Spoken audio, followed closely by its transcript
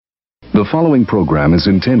The following program is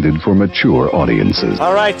intended for mature audiences.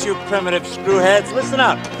 All right, you primitive screwheads, listen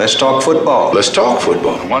up. Let's talk football. Let's talk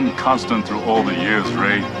football. One constant through all the years,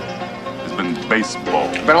 Ray, has been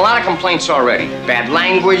baseball. Been a lot of complaints already. Bad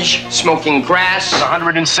language, smoking grass.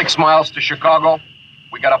 106 miles to Chicago.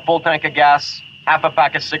 We got a full tank of gas, half a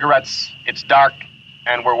pack of cigarettes. It's dark,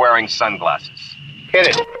 and we're wearing sunglasses. Hit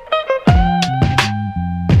it.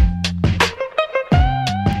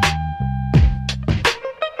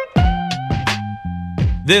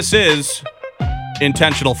 This is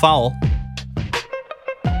Intentional Foul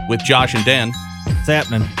with Josh and Dan. What's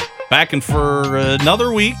happening? Back and for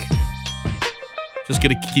another week. Just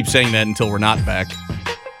going to keep saying that until we're not back.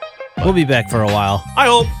 We'll be back for a while. I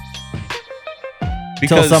hope.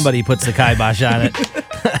 Until somebody puts the kibosh on it.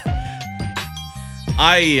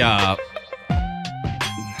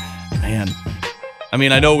 Man. I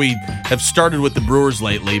mean, I know we have started with the Brewers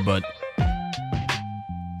lately, but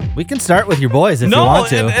we can start with your boys if you want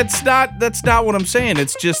to. No, that's not what I'm saying.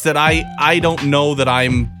 It's just that I don't know that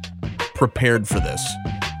I'm prepared for this.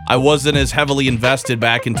 I wasn't as heavily invested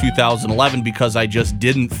back in 2011 because I just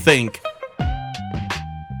didn't think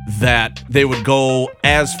that they would go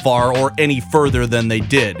as far or any further than they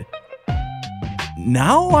did.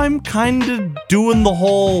 Now I'm kind of doing the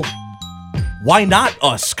whole why not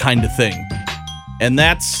us kind of thing. And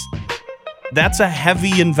that's a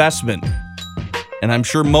heavy investment. And I'm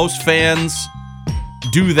sure most fans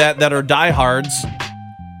do that are diehards.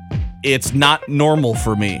 It's not normal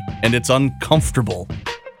for me, and it's uncomfortable.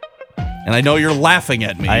 And I know you're laughing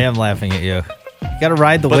at me. I am laughing at you. You got to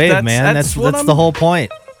ride the wave, man. That's the whole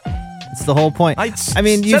point. It's the whole point. I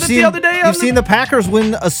mean, you've seen the Packers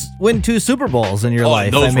win 2 Super Bowls in your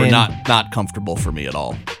life. Those were not comfortable for me at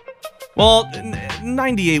all. Well,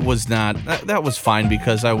 98 was not. That was fine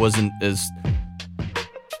because I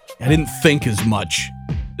didn't think as much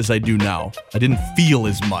as I do now. I didn't feel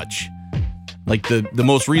as much. Like the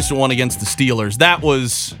most recent one against the Steelers, that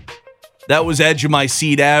was edge of my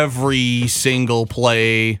seat every single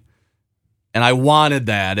play. And I wanted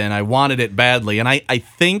that, and I wanted it badly. And I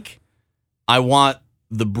think I want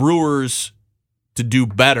the Brewers to do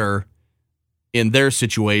better in their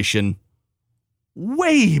situation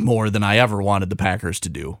way more than I ever wanted the Packers to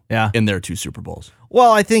do in their 2 Super Bowls.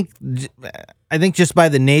 Well, I think just by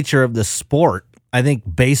the nature of the sport, I think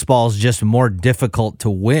baseball is just more difficult to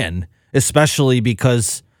win, especially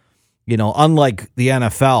because, unlike the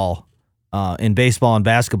NFL, in baseball and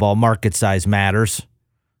basketball, market size matters.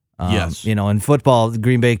 Yes. In football,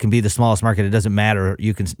 Green Bay can be the smallest market. It doesn't matter.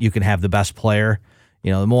 You can have the best player.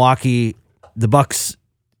 The Bucks,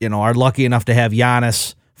 are lucky enough to have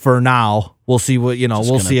Giannis for now. We'll see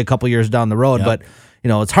see a couple years down the road, but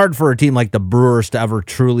it's hard for a team like the Brewers to ever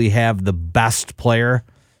truly have the best player.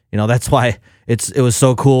 That's why it was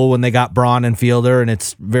so cool when they got Braun and Fielder, and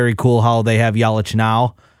it's very cool how they have Yelich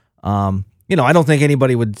now. I don't think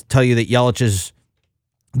anybody would tell you that Yelich is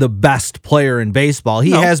the best player in baseball.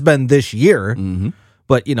 He has been this year,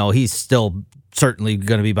 but he's still certainly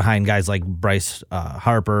going to be behind guys like Bryce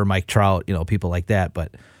Harper, Mike Trout, people like that.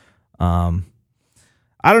 But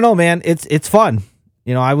I don't know, man. It's fun.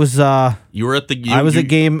 I was. You were at the. I was at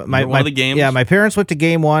game. One of the games. Yeah, my parents went to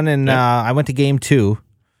game 1, and I went to game 2,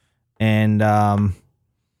 and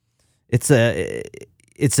it's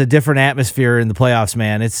a different atmosphere in the playoffs,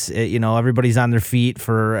 man. It's everybody's on their feet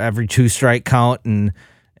for every 2-strike count, and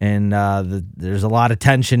there's a lot of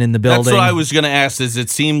tension in the building. That's what I was going to ask. Does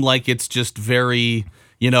it seem like it's just very?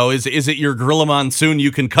 Is it your Gorilla Monsoon?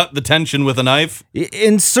 You can cut the tension with a knife?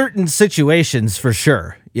 In certain situations, for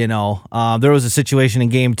sure. There was a situation in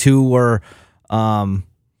game 2 where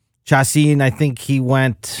Chacin, I think he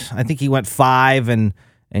went 5, and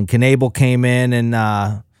Knebel came in, and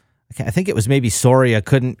I think it was maybe Soria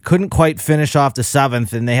couldn't quite finish off the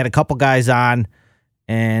 7th, and they had a couple guys on,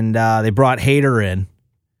 and they brought Hader in.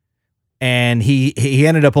 And he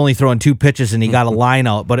ended up only throwing 2 pitches, and he got a line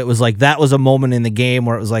out. But it was like that was a moment in the game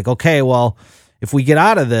where it was like, okay, well, if we get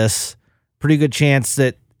out of this, pretty good chance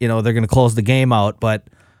that they're going to close the game out. But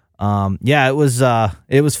it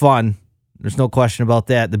was fun. There's no question about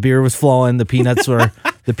that. The beer was flowing. The peanuts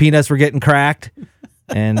were getting cracked,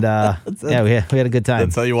 and we had a good time.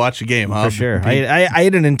 That's how you watch a game, huh? For sure. I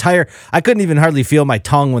ate an entire. I couldn't even hardly feel my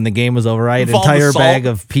tongue when the game was over. I ate an entire bag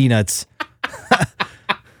of peanuts.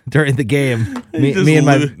 During the game, me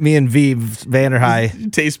and V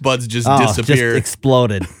Vanderhei, taste buds just disappeared, just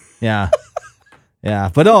exploded. Yeah,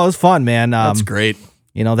 but no, it was fun, man. That's great.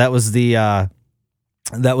 That was the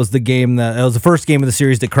game that was the first game of the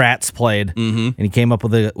series that Kratz played, and he came up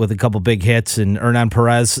with a couple big hits. And Hernan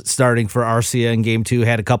Perez starting for Arcia in game 2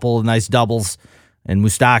 had a couple of nice doubles. And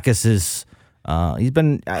Moustakas is he's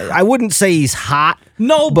been. I wouldn't say he's hot.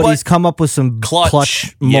 No, but he's come up with some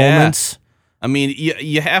clutch moments. I mean,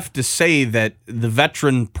 you have to say that the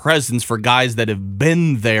veteran presence for guys that have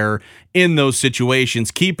been there in those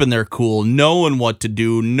situations, keeping their cool, knowing what to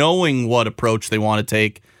do, knowing what approach they want to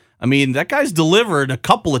take. I mean, that guy's delivered a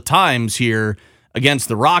couple of times here against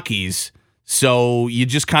the Rockies, so you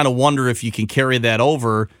just kind of wonder if you can carry that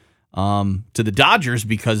over to the Dodgers,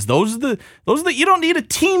 because those are the you don't need a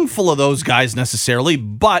team full of those guys necessarily,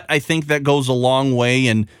 but I think that goes a long way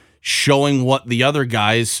in showing what the other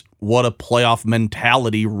guys, what a playoff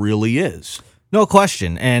mentality really is. No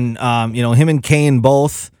question. And him and Kane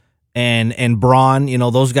both, and Braun,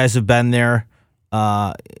 those guys have been there.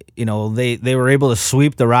 They were able to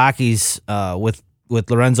sweep the Rockies with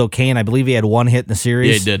Lorenzo Cain. I believe he had one hit in the series.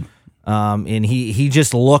 Yeah, he did. And he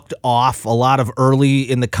just looked off a lot of early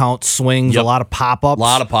in the count swings, a lot of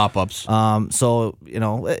pop-ups. So,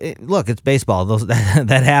 look, it's baseball.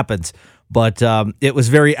 That happens. But it was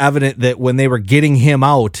very evident that when they were getting him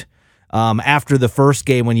out after the first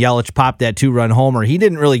game, when Yelich popped that 2-run homer, he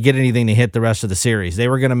didn't really get anything to hit the rest of the series. They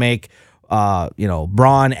were going to make,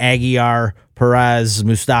 Braun, Aguilar, Perez,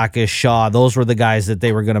 Moustakas, Shaw. Those were the guys that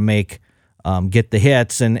they were going to make get the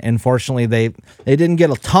hits. And fortunately, they didn't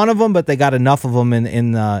get a ton of them, but they got enough of them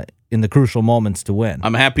in the crucial moments to win.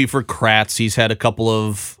 I'm happy for Kratz. He's had a couple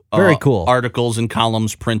of very cool articles and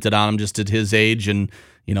columns printed on him just at his age, and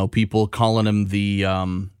people calling him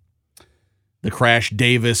the Crash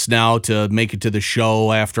Davis now to make it to the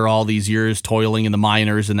show after all these years toiling in the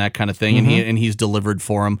minors and that kind of thing, and he's delivered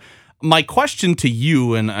for him. My question to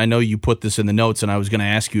you, and I know you put this in the notes, and I was going to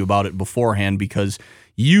ask you about it beforehand because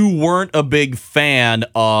you weren't a big fan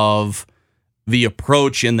of the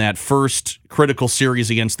approach in that first critical series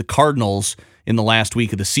against the Cardinals in the last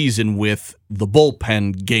week of the season with the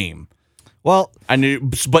bullpen game. Well, I knew,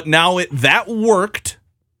 but now that worked,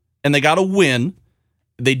 and they got a win.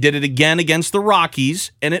 They did it again against the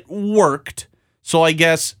Rockies, and it worked. So I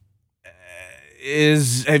guess,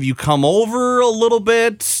 have you come over a little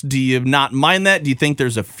bit? Do you not mind that? Do you think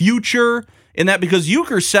there's a future in that? Because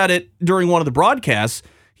Euchre said it during one of the broadcasts.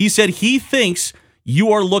 He said he thinks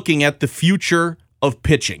you are looking at the future of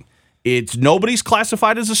pitching. Nobody's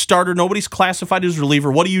classified as a starter. Nobody's classified as a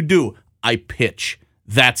reliever. What do? I pitch.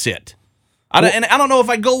 That's it. And I don't know if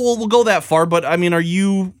we'll go that far, but I mean, are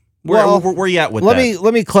you... Where are you at with that?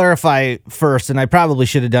 Let me clarify first, and I probably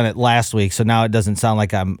should have done it last week, so now it doesn't sound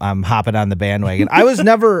like I'm hopping on the bandwagon. I was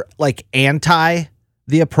never anti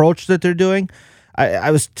the approach that they're doing.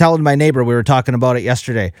 I was telling my neighbor, we were talking about it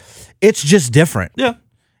yesterday. It's just different. Yeah,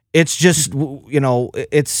 it's just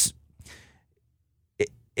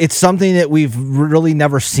it's something that we've really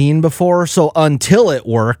never seen before. So until it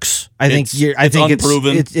works, I think it's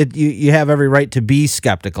unproven. You have every right to be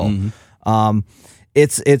skeptical. Mm-hmm.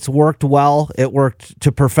 It's worked well. It worked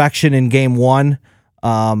to perfection in game one.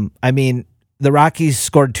 I mean, the Rockies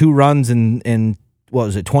scored 2 runs in what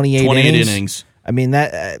was it, 28 innings? I mean,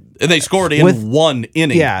 that and they scored in 1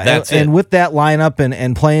 inning. Yeah, that's and with that lineup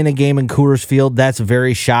and playing a game in Coors Field, that's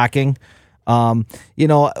very shocking.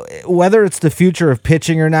 Whether it's the future of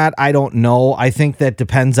pitching or not, I don't know. I think that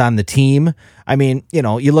depends on the team. I mean,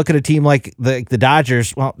 you look at a team like the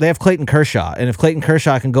Dodgers, well, they have Clayton Kershaw, and if Clayton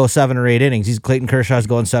Kershaw can go 7 or 8 innings, Clayton Kershaw's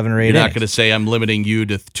going 7 or 8 innings. You're not going to say I'm limiting you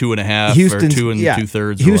to 2.5 or 2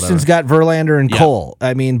 2/3. Houston's got Verlander and Cole.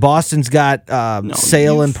 I mean, Boston's got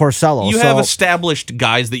Sale and Porcello. You have established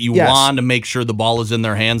guys that you want to make sure the ball is in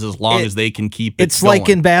their hands as long as they can keep it It's going. Like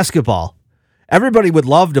in basketball. Everybody would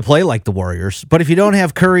love to play like the Warriors, but if you don't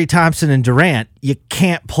have Curry, Thompson, and Durant, you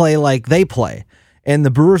can't play like they play. And the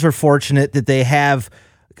Brewers are fortunate that they have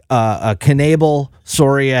a Knebel,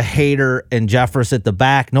 Soria, Hader, and Jeffress at the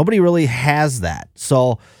back. Nobody really has that,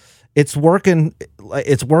 so it's working.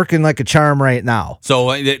 It's working like a charm right now.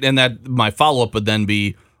 So, and that my follow-up would then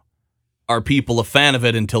be: are people a fan of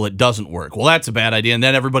it until it doesn't work? Well, that's a bad idea, and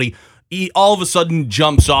then everybody all of a sudden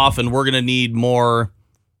jumps off, and we're going to need more.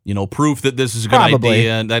 Proof that this is a good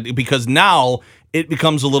idea, and that because now it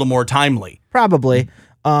becomes a little more timely. Probably,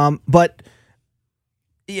 but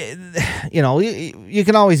you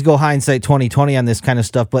can always go hindsight 2020 on this kind of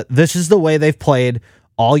stuff. But this is the way they've played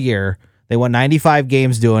all year. They won 95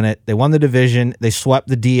 games doing it. They won the division. They swept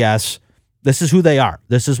the DS. This is who they are.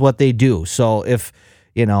 This is what they do. So if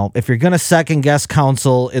you're gonna second guess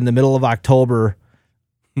Counsell in the middle of October.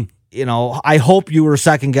 I hope you were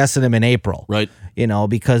second guessing him in April, right?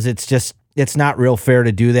 Because it's not real fair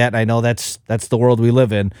to do that. And I know that's the world we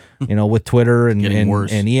live in, with Twitter and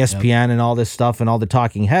ESPN and all this stuff and all the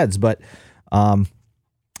talking heads. But I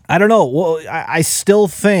don't know. Well, I still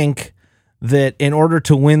think that in order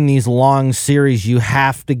to win these long series, you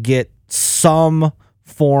have to get some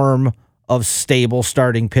form of stable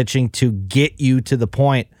starting pitching to get you to the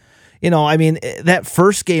point. I mean, that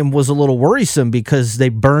first game was a little worrisome because they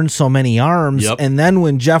burned so many arms. Yep. And then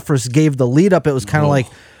when Jeffress gave the lead up, it was kind of like,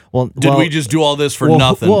 Did we just do all this for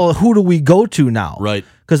nothing? Who do we go to now? Right.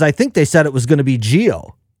 Because I think they said it was going to be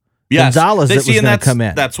Gio. Yes. Gonzalez that was going to come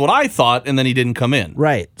in. That's what I thought, and then he didn't come in.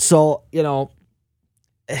 Right. So,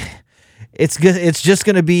 it's just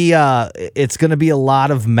going to be it's going to be a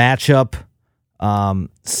lot of matchup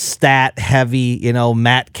stat heavy.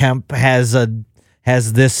 Matt Kemp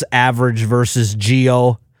has this average versus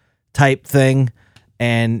Gio type thing,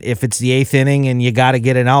 and if it's the 8th inning and you got to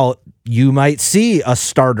get it out, you might see a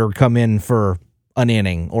starter come in for an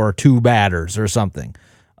inning or 2 batters or something.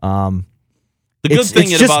 The good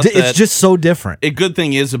thing about that, it's just so different. A good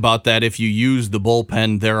thing is about that, if you use the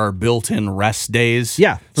bullpen, there are built-in rest days.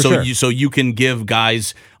 Yeah, for sure. So you can give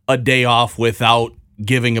guys a day off without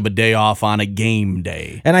giving them a day off on a game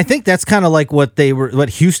day. And I think that's kind of like what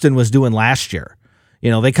Houston was doing last year.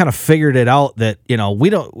 They kind of figured it out that,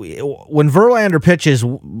 when Verlander pitches,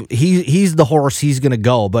 he's the horse, he's going to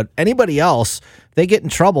go. But anybody else, they get in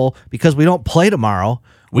trouble because we don't play tomorrow.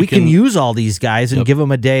 We can use all these guys and give them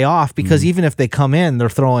a day off because even if they come in, they're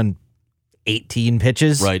throwing 18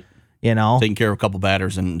 pitches. Right. Taking care of a couple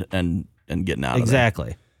batters and getting out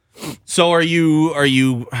exactly. of there. So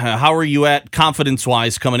how are you at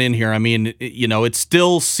confidence-wise coming in here? I mean, it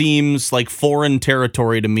still seems like foreign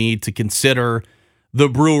territory to me to consider the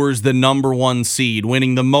Brewers the number 1 seed,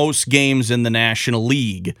 winning the most games in the National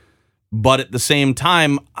League. But at the same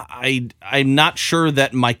time, I'm not sure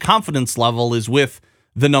that my confidence level is with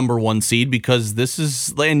the number 1 seed, because this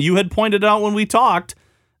is, and you had pointed out when we talked,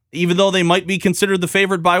 even though they might be considered the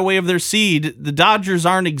favorite by way of their seed, the Dodgers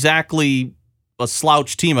aren't exactly a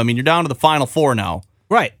slouch team. I mean, you're down to the Final Four now.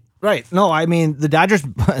 Right. No, I mean, the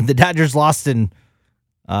Dodgers lost in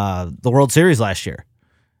the World Series last year.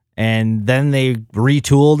 And then they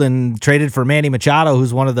retooled and traded for Manny Machado,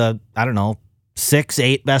 who's one of the, 6,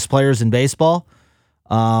 8 best players in baseball.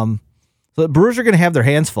 So the Brewers are going to have their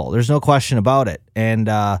hands full. There's no question about it. And,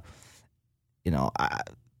 they're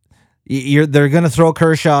going to throw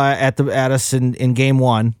Kershaw at us in game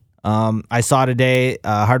 1. I saw today,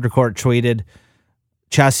 Hard Court tweeted,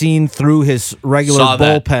 Chacin threw his regular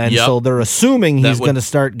bullpen, so they're assuming he's going to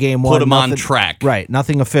start game 1. Put him on track. Right,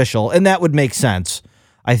 nothing official. And that would make sense.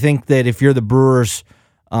 I think that if you're the Brewers,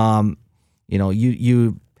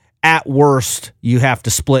 you at worst, you have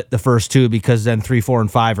to split the first 2 because then 3, 4,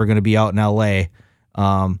 and 5 are going to be out in L.A.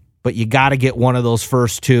 But you got to get one of those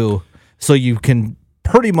first 2 so you can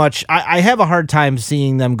pretty much. I have a hard time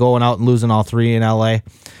seeing them going out and losing all 3 in L.A.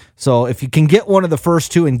 So if you can get one of the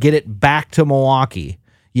first 2 and get it back to Milwaukee,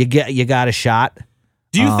 you got a shot.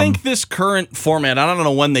 Do you think this current format? I don't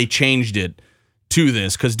know when they changed it to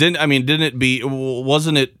this, because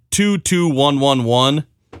wasn't it 2-2-1-1-1?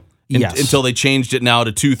 Yes. Until they changed it now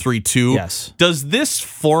to 2-3-2. Yes. Does this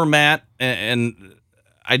format, and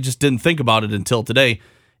I just didn't think about it until today,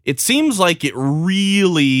 it seems like it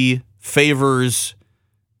really favors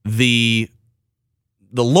the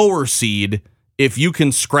lower seed if you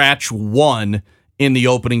can scratch 1 in the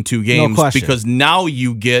opening 2 games, because now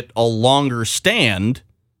you get a longer stand,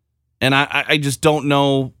 and I just don't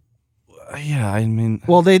know. Yeah, I mean,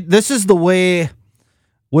 well, this is the way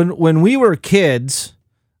when we were kids.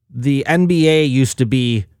 The NBA used to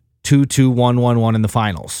be 2-2-1-1-1 in the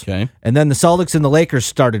finals. Okay. And then the Celtics and the Lakers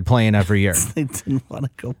started playing every year. They didn't want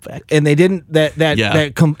to go back. And they didn't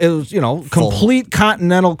it was complete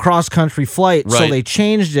continental cross country flight, right. So they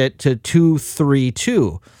changed it to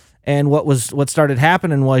 2-3-2. And what started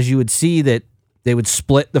happening was you would see that they would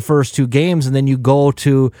split the first 2 games, and then you go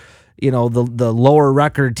to the lower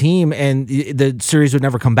record team, and the series would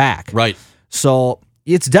never come back. Right. So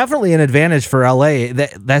it's definitely an advantage for LA.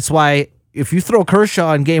 That's why if you throw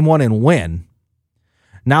Kershaw in game 1 and win,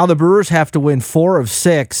 now the Brewers have to win 4 of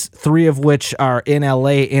 6, 3 of which are in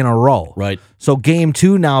LA in a row. Right. So game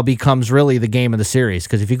 2 now becomes really the game of the series,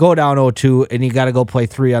 because if you go down 0-2 and you got to go play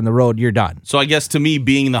 3 on the road, you're done. So I guess to me,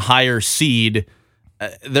 being the higher seed,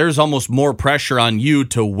 there's almost more pressure on you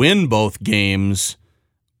to win both games.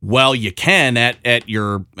 Well, you can at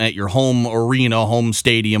your home arena, home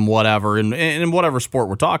stadium, whatever, and in whatever sport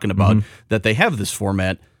we're talking about, that they have this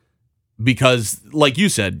format, because, like you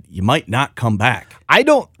said, you might not come back. I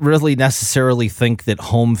don't really necessarily think that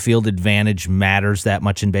home field advantage matters that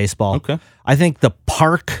much in baseball. Okay. I think the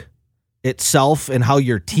park itself and how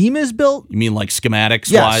your team is built. You mean like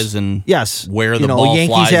schematics wise and where the ball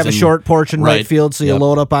Yankees flies have a short porch in right field, so you Yep.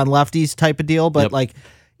 load up on lefties type of deal. But Yep.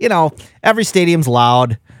 every stadium's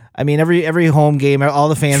loud. I mean, every home game, all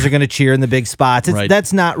the fans are going to cheer in the big spots. Right.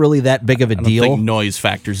 That's not really that big of a I don't deal. think noise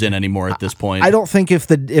factors in anymore at this point. I don't think if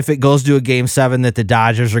it goes to a Game 7 that the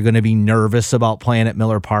Dodgers are going to be nervous about playing at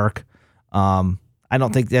Miller Park. I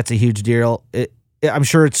don't think that's a huge deal. I'm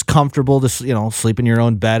sure it's comfortable to sleep in your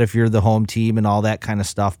own bed if you're the home team and all that kind of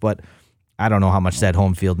stuff, but I don't know how much that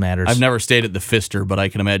home field matters. I've never stayed at the Pfister, but I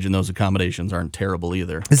can imagine those accommodations aren't terrible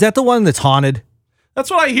either. Is that the one that's haunted?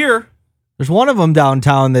 That's what I hear. There's one of them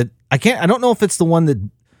downtown that I don't know if it's the one that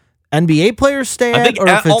NBA players stay at. I think or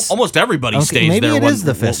if it's, almost everybody stays maybe there. Maybe it is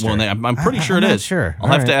the Pfister. I'm pretty sure I'm it not is. Sure. I'll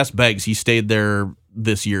have to ask Beggs. He stayed there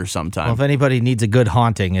this year sometime. Well, if anybody needs a good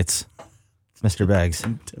haunting, it's Mr. Beggs.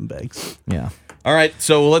 Tim Beggs. Yeah. All right,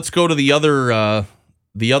 so let's go to the other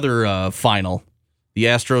final, the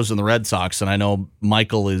Astros and the Red Sox. And I know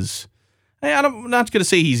Michael is. I'm not going to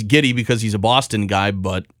say he's giddy because he's a Boston guy,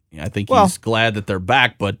 but I think he's glad that they're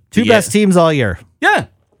back. But two best teams all year. Yeah,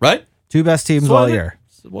 right. Two best teams all year.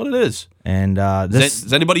 That's what it is. And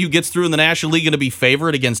is anybody who gets through in the National League going to be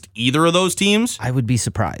favored against either of those teams? I would be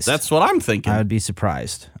surprised. That's what I'm thinking. I would be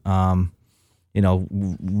surprised. Real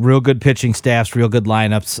good pitching staffs, real good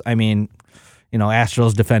lineups. I mean,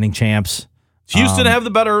 Astros defending champs. Houston have the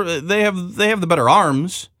better. They have the better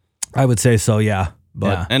arms. I would say so. Yeah,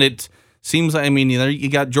 and it seems. I mean, you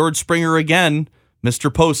got George Springer again, Mr.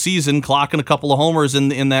 Postseason, clocking a couple of homers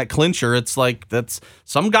in that clincher. It's like that's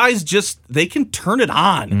some guys they can turn it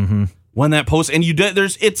on when that post and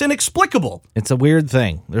it's inexplicable. It's a weird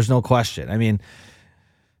thing. There's no question. I mean,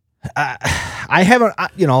 I haven't.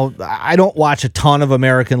 I don't watch a ton of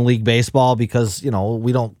American League baseball because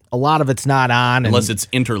we don't. A lot of it's not on unless it's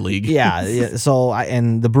interleague. Yeah. So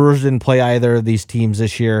and the Brewers didn't play either of these teams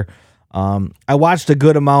this year. I watched a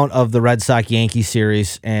good amount of the Red Sox Yankee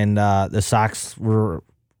series, and the Sox were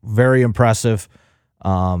very impressive.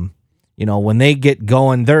 When they get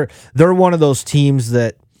going, they're one of those teams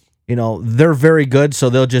that they're very good. So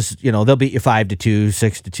they'll just they'll beat you 5-2,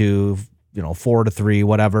 6-2. 4-3,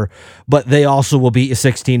 whatever. But they also will beat you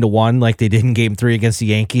 16-1, like they did in Game 3 against the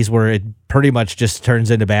Yankees, where it pretty much just turns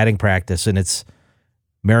into batting practice, and it's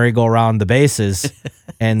merry-go-round the bases.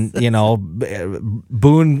 And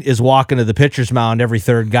Boone is walking to the pitcher's mound every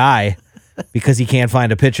third guy because he can't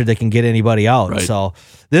find a pitcher that can get anybody out. Right. So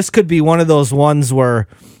this could be one of those ones where,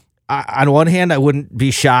 on one hand, I wouldn't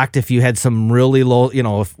be shocked if you had some really low.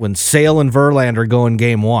 When Sale and Verlander go in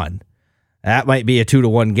Game 1, that might be a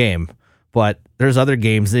 2-1 game. But there's other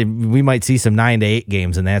games we might see some 9-8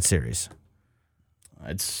 games in that series.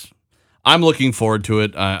 I'm looking forward to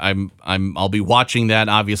it. I'll be watching that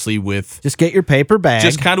obviously with just get your paper bag.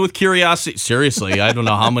 Just kind of with curiosity. Seriously, I don't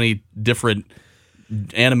know how many different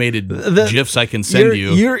animated GIFs I can send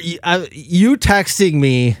you. You texting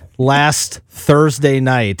me last Thursday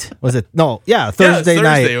night. Was it? No, yeah, Thursday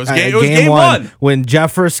night. It was game one when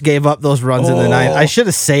Jeffers gave up those runs in the ninth. I should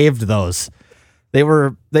have saved those. They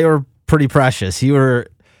were pretty precious. You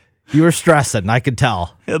were stressing. I could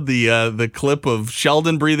tell. Had the clip of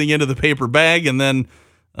Sheldon breathing into the paper bag, and then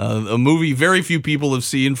a movie very few people have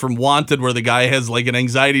seen from Wanted, where the guy has like an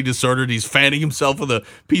anxiety disorder and he's fanning himself with a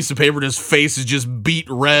piece of paper and his face is just beet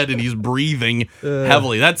red and he's breathing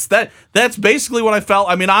heavily. That's basically what I felt.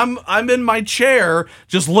 I mean, I'm in my chair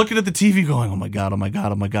just looking at the TV going, oh my God.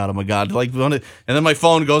 Like, and then my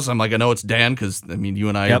phone goes, I'm like, I know it's Dan, because I mean, you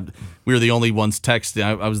and I, we were the only ones texting.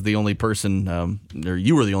 I was the only person, or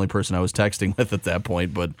you were the only person I was texting with at that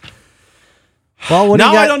point, but well,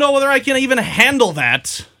 now I don't know whether I can even handle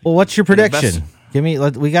that. Well, what's your prediction? Give me.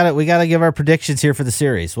 We got to give our predictions here for the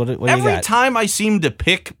series. What do you got? Every time I seem to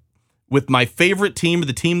pick with my favorite team,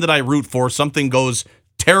 the team that I root for, something goes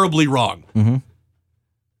terribly wrong. Mm-hmm.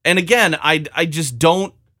 And again, I just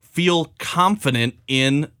don't feel confident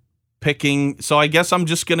in picking. So I guess I'm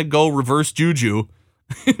just going to go reverse juju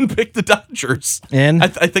and pick the Dodgers. And I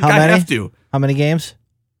think I have to. How many games?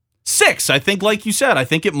 6. I think, like you said, I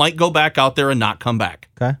think it might go back out there and not come back.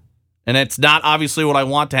 Okay. And it's not obviously what I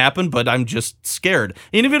want to happen, but I'm just scared.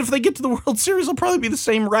 And even if they get to the World Series, it'll probably be the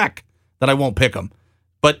same wreck that I won't pick them.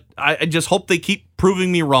 But I just hope they keep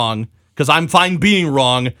proving me wrong, because I'm fine being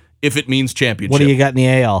wrong if it means championship. What do you got in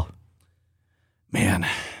the AL? Man,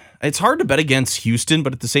 it's hard to bet against Houston,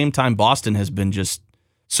 but at the same time, Boston has been just...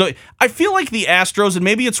 So I feel like the Astros, and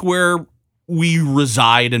maybe it's where we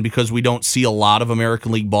reside, and because we don't see a lot of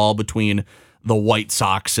American League ball between the White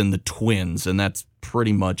Sox and the Twins, and that's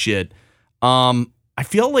pretty much it. I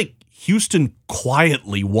feel like Houston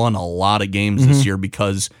quietly won a lot of games this year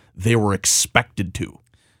because they were expected to.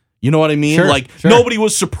 You know what I mean? Sure. Nobody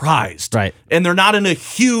was surprised. Right. And they're not in a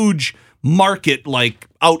huge market like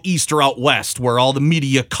out east or out west where all the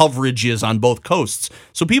media coverage is on both coasts.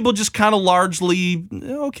 So people just kind of largely,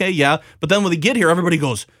 okay, yeah. But then when they get here, everybody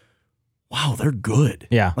goes, wow, they're good.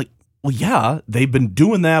 Yeah. Like, well, yeah, they've been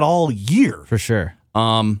doing that all year. For sure.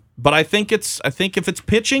 But I think if it's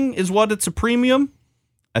pitching is what it's a premium,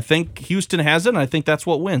 I think Houston has it, and I think that's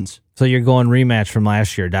what wins. So you're going rematch from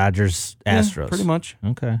last year, Dodgers, Astros. Yeah, pretty much.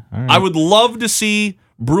 Okay. All right. I would love to see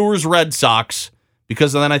Brewers Red Sox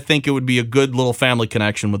because then I think it would be a good little family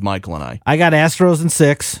connection with Michael and I. I got Astros in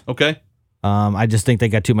 6. Okay. I just think they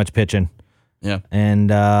got too much pitching. Yeah. And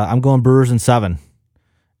I'm going Brewers in 7.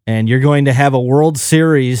 And you're going to have a World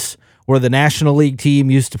Series where the National League team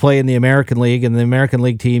used to play in the American League and the American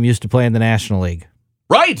League team used to play in the National League.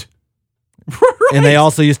 Right. And they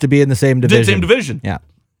also used to be in the same division. Same division. Yeah.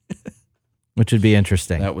 Which would be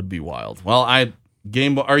interesting. That would be wild. Well,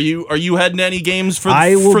 are you heading to any games for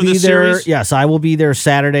I will for be the there. series? Yes, I will be there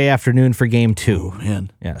Saturday afternoon for game 2. Oh,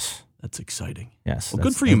 man. Yes. That's exciting. Yes. Well,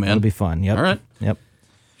 good for you, man. It'll be fun. Yep. All right. Yep.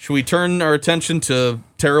 Should we turn our attention to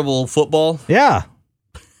terrible football? Yeah.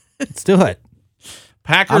 Let's do it.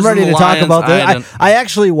 Packers. I'm ready and the to talk Lions, about that. I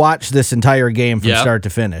actually watched this entire game from start to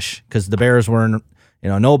finish because the Bears weren't,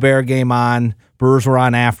 no Bear game on. Brewers were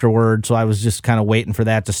on afterward, so I was just kind of waiting for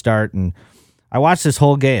that to start, and I watched this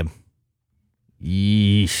whole game.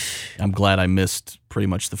 Yeesh. I'm glad I missed pretty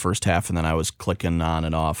much the first half, and then I was clicking on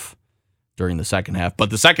and off during the second half. But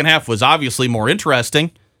the second half was obviously more interesting.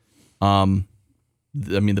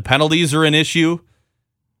 The penalties are an issue.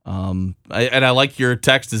 I like your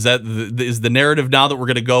text. Is the narrative now that we're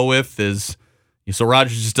going to go with is so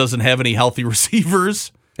Rodgers just doesn't have any healthy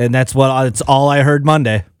receivers, and it's all I heard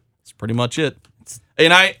Monday. That's pretty much it.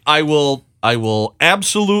 And I will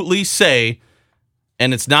absolutely say,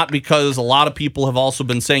 and it's not because a lot of people have also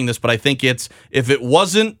been saying this, but I think if it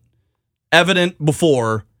wasn't evident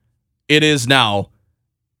before, it is now.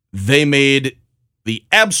 They made the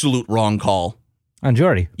absolute wrong call on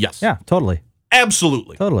Jordy. Yes. Yeah. Totally.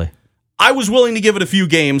 Absolutely. Totally. I was willing to give it a few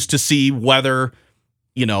games to see whether,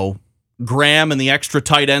 Graham and the extra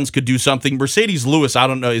tight ends could do something. Mercedes Lewis, I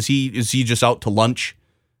don't know. Is he just out to lunch?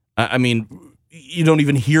 I mean, you don't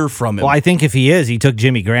even hear from him. Well, I think if he is, he took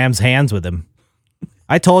Jimmy Graham's hands with him.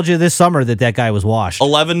 I told you this summer that guy was washed.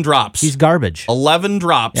 11 drops. He's garbage. 11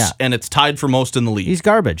 drops, and it's tied for most in the league. He's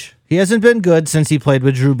garbage. He hasn't been good since he played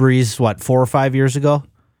with Drew Brees, 4 or 5 years ago?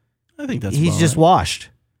 I think that's He's just washed.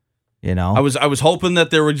 I was hoping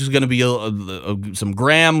that there was just going to be some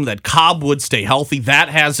Graham, that Cobb would stay healthy. That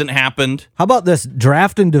hasn't happened. How about this?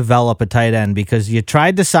 Draft and develop a tight end because you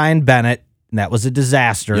tried to sign Bennett, and that was a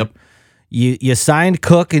disaster. Yep. You signed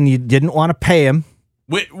Cook, and you didn't want to pay him.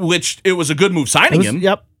 Which it was a good move signing him.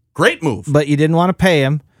 Yep. Great move. But you didn't want to pay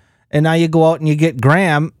him. And now you go out and you get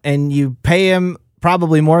Graham, and you pay him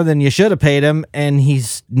probably more than you should have paid him, and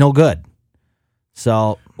he's no good.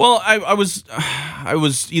 So... Well, I was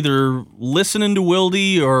either listening to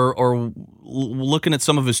Wildy or looking at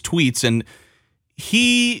some of his tweets, and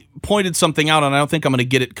he pointed something out, and I don't think I'm going to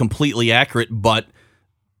get it completely accurate, but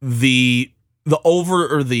the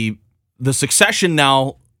succession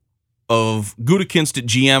now of Gutekunst at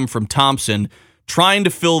GM from Thompson trying to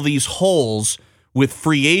fill these holes with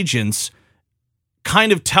free agents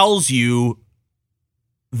kind of tells you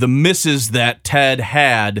the misses that Ted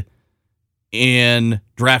had in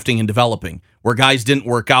drafting and developing, where guys didn't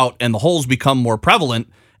work out and the holes become more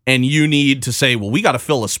prevalent, and you need to say, well, we got to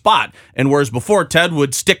fill a spot. And whereas before Ted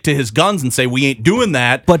would stick to his guns and say, we ain't doing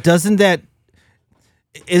that. But isn't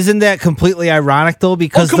that completely ironic though?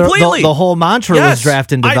 Because the whole mantra was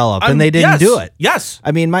draft and develop, and they didn't do it. Yes.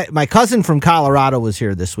 I mean, my cousin from Colorado was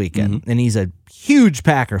here this weekend, and he's a huge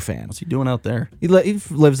Packer fan. What's he doing out there? He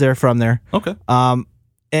lives there, from there. Okay.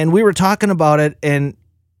 And we were talking about it, and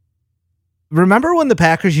remember when the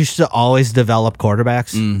Packers used to always develop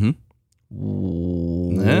quarterbacks? Mm-hmm.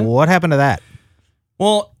 What happened to that?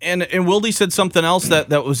 Well, and Wildy said something else that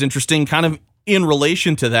was interesting, kind of in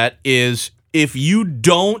relation to that, is if you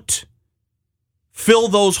don't fill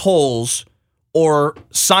those holes or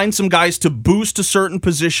sign some guys to boost a certain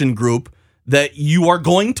position group that you are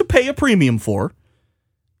going to pay a premium for,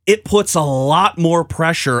 it puts a lot more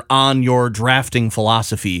pressure on your drafting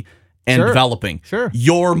philosophy and developing. Sure.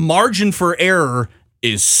 Your margin for error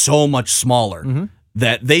is so much smaller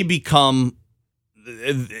that they become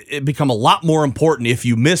a lot more important if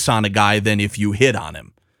you miss on a guy than if you hit on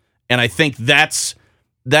him. And I think that's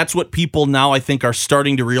what people now I think are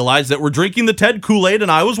starting to realize, that we're drinking the Ted Kool-Aid,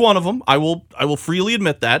 and I was one of them. I will freely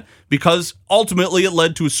admit that, because ultimately it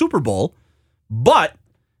led to a Super Bowl. But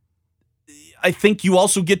I think you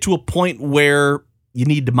also get to a point where you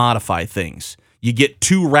need to modify things. you get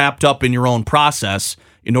too wrapped up in your own process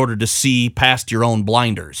in order to see past your own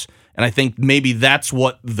blinders. And I think maybe that's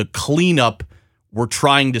what the cleanup we're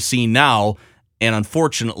trying to see now. And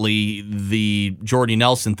unfortunately, the Jordy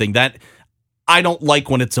Nelson thing, that I don't like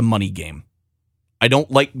when it's a money game. I don't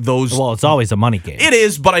like those. Well, it's always a money game. It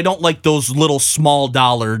is, but I don't like those little small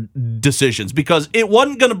dollar decisions because it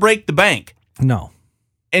wasn't going to break the bank. No.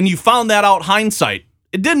 And you found that out hindsight.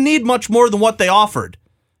 It didn't need much more than what they offered.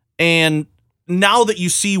 And now that you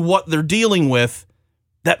see what they're dealing with,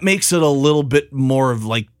 that makes it a little bit more of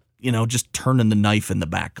like, just turning the knife in the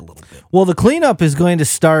back a little bit. Well, the cleanup is going to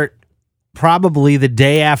start probably the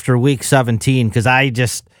day after week 17 because I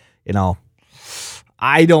just,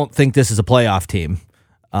 I don't think this is a playoff team.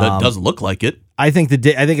 That doesn't look like it. I think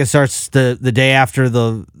it starts the day after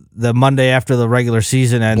the Monday after the regular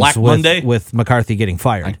season ends. Black Monday? With McCarthy getting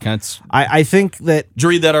fired. I think that. Did you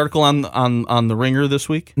read that article on the Ringer this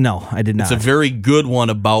week? No, I did not. It's a very good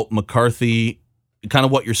one about McCarthy, kind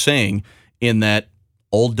of what you're saying in that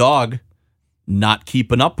old dog not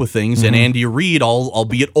keeping up with things, and Andy Reid,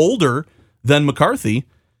 albeit older than McCarthy,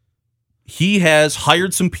 he has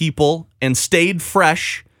hired some people and stayed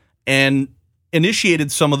fresh and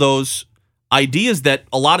initiated some of those ideas that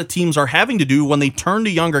a lot of teams are having to do when they turn to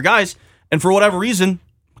younger guys, and for whatever reason,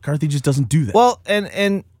 McCarthy just doesn't do that. Well,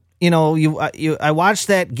 and I watched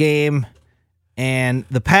that game, and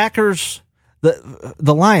the Packers, the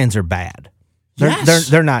Lions are bad.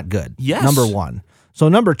 They're not good. Yes. Number one. So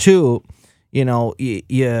number two,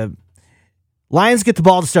 Lions get the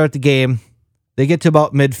ball to start the game. They get to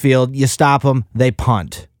about midfield. You stop them. They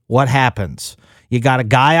punt. What happens? You got a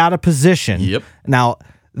guy out of position. Yep. Now,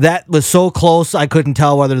 that was so close, I couldn't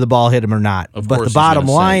tell whether the ball hit him or not. But the bottom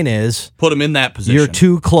line is, put him in that position. You're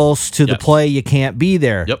too close to the play. You can't be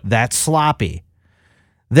there. Yep. That's sloppy.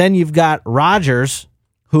 Then you've got Rodgers,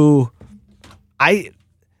 who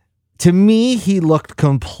to me, he looked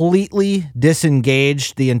completely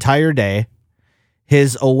disengaged the entire day.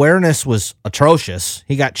 His awareness was atrocious.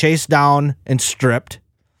 He got chased down and stripped.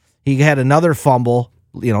 He had another fumble.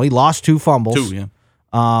 He lost 2 fumbles. 2,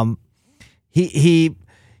 yeah.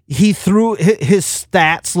 He threw, his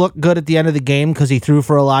stats looked good at the end of the game because he threw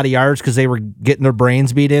for a lot of yards because they were getting their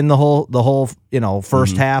brains beat in the whole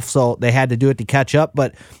first half, so they had to do it to catch up.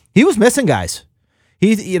 But he was missing guys.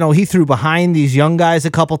 He threw behind these young guys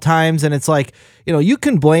a couple times, and it's like, you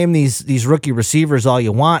can blame these rookie receivers all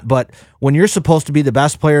you want, but when you're supposed to be the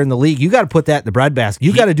best player in the league, you got to put that in the breadbasket.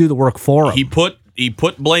 You got to do the work for him. He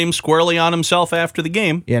put blame squarely on himself after the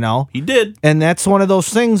game. He did, and that's one of those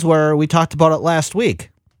things where we talked about it last week.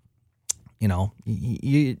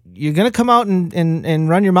 You're going to come out and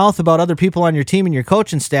run your mouth about other people on your team and your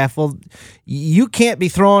coaching staff. Well, you can't be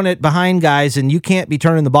throwing it behind guys, and you can't be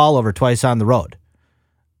turning the ball over twice on the road.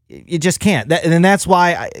 You just can't. And that's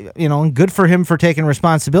why, good for him for taking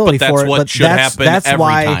responsibility for it. But should happen every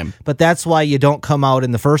time. But that's why you don't come out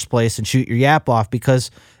in the first place and shoot your yap off,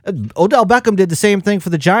 because Odell Beckham did the same thing for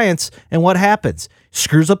the Giants, and what happens?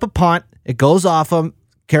 Screws up a punt, it goes off him,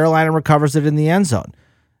 Carolina recovers it in the end zone.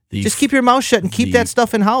 Just keep your mouth shut and keep that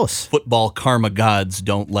stuff in-house. Football karma gods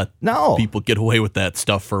don't let people get away with that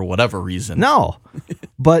stuff for whatever reason. No.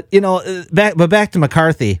 But, back to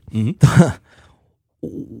McCarthy. Mm-hmm.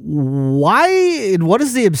 What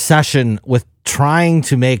is the obsession with trying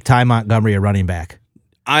to make Ty Montgomery a running back?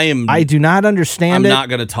 I do not understand I'm not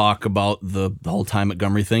going to talk about the whole Ty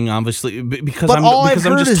Montgomery thing, obviously, because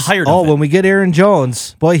I'm just tired of it. When we get Aaron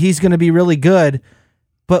Jones, boy, he's going to be really good.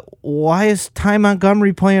 But why is Ty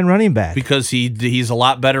Montgomery playing running back? Because he's a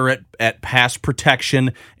lot better at pass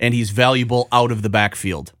protection, and he's valuable out of the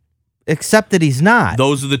backfield. Except that he's not.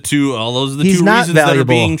 Those are the two reasons that are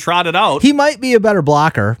being trotted out. He might be a better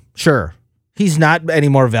blocker, sure. He's not any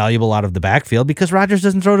more valuable out of the backfield because Rodgers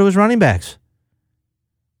doesn't throw to his running backs.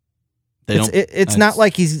 It's not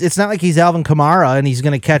like he's Alvin Kamara and he's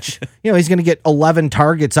going to catch. He's going to get 11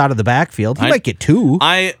 targets out of the backfield. He might get 2.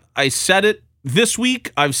 I said it this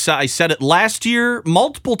week. I said it last year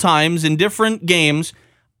multiple times in different games.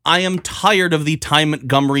 I am tired of the Ty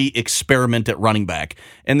Montgomery experiment at running back.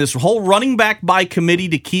 And this whole running back by committee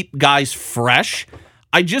to keep guys fresh,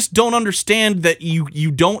 I just don't understand that you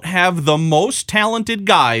don't have the most talented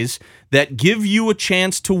guys that give you a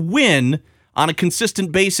chance to win on a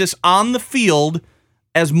consistent basis on the field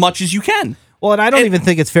as much as you can. Well, and I don't even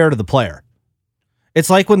think it's fair to the player. It's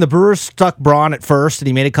like when the Brewers stuck Braun at first and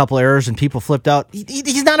he made a couple errors and people flipped out.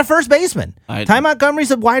 He's not a first baseman. Ty Montgomery's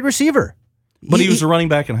a wide receiver. But he was a running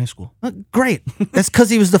back in high school. Great. That's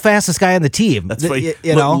because he was the fastest guy on the team. That's why.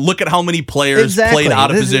 You know? Look at how many players played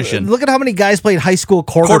out of position. Look at how many guys played high school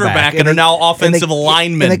quarterback and are now offensive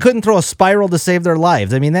linemen. And they couldn't throw a spiral to save their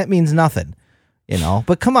lives. I mean, that means nothing. You know,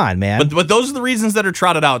 but come on, man. But those are the reasons that are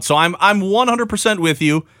trotted out. So I'm 100% with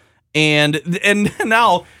you. And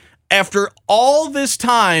now, after all this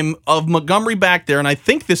time of Montgomery back there, and I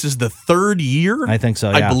think this is the third year. I think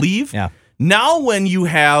so. I believe. Yeah. Now, when you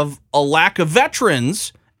have a lack of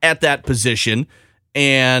veterans at that position,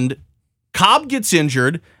 and Cobb gets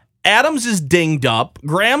injured, Adams is dinged up,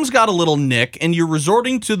 Graham's got a little nick, and you're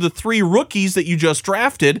resorting to the 3 rookies that you just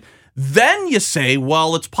drafted, then you say,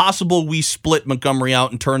 well, it's possible we split Montgomery out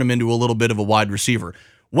and turn him into a little bit of a wide receiver.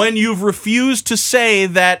 When you've refused to say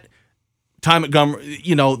that Ty Montgomery,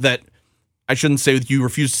 that I shouldn't say that you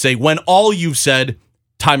refuse to say, when all you've said,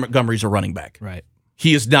 Ty Montgomery's a running back. Right.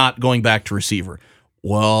 He is not going back to receiver.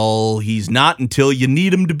 Well, he's not until you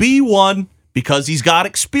need him to be one because he's got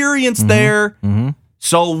experience there. Mm-hmm.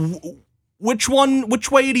 So which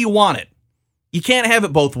way do you want it? You can't have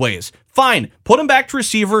it both ways. Fine, put him back to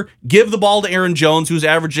receiver, give the ball to Aaron Jones, who's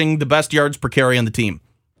averaging the best yards per carry on the team.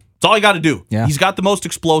 That's all you got to do. Yeah. He's got the most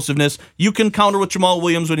explosiveness. You can counter with Jamal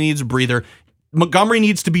Williams when he needs a breather. Montgomery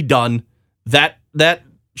needs to be done. That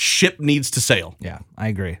ship needs to sail. Yeah, I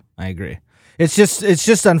agree. It's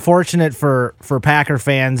just unfortunate for Packer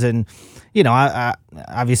fans, and I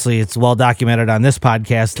obviously it's well documented on this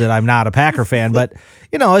podcast that I'm not a Packer fan, but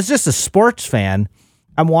as just a sports fan,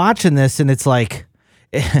 I'm watching this and it's like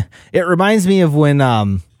it reminds me of when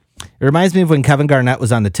Kevin Garnett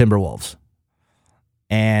was on the Timberwolves,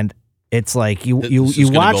 and it's like you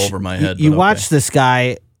watch go over my head, you watch this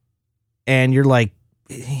guy, and you're like,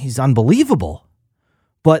 he's unbelievable,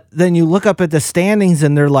 but then you look up at the standings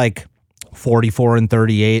and they're like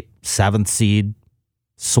 44-38, 7th seed,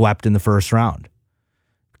 swept in the first round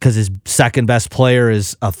because his second best player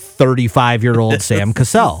is a 35-year-old Sam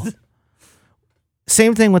Cassell.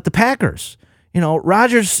 Same thing with the Packers.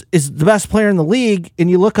 Rodgers is the best player in the league, and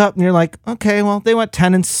you look up and you're like, okay, well, they went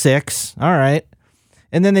 10-6, all right,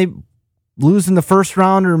 and then they lose in the first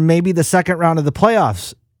round or maybe the second round of the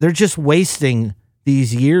playoffs. They're just wasting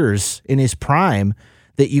these years in his prime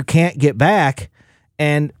that you can't get back,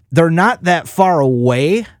 and they're not that far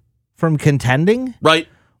away from contending. Right.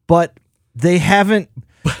 But they haven't.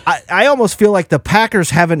 I almost feel like the Packers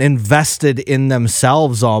haven't invested in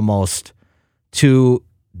themselves almost to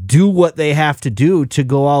do what they have to do to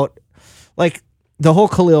go out. Like the whole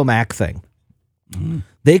Khalil Mack thing. Mm-hmm.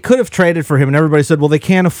 They could have traded for him, and everybody said, well, they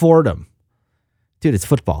can't afford him. Dude, it's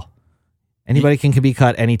football. Anybody can be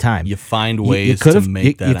cut anytime. You find ways to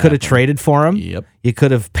make that You could have traded for him. Yep. You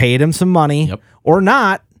could have paid him some money or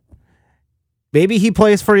not. Maybe he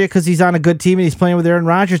plays for you because he's on a good team and he's playing with Aaron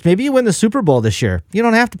Rodgers. Maybe you win the Super Bowl this year. You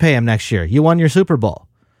don't have to pay him next year. You won your Super Bowl.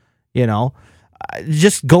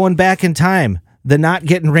 Just going back in time, the not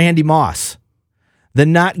getting Randy Moss, the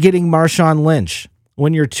not getting Marshawn Lynch.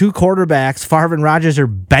 When your 2 quarterbacks, Favre and Rodgers, are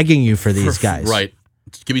begging you for these guys. Right.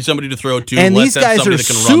 Give me somebody to throw to. And Let's these guys have are that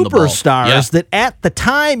can run the ball. superstars that at the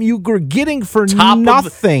time you were getting for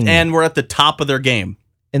nothing. And we're at the top of their game.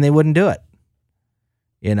 And they wouldn't do it.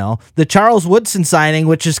 The Charles Woodson signing,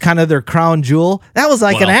 which is kind of their crown jewel, that was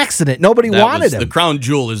like an accident. Nobody wanted him. The crown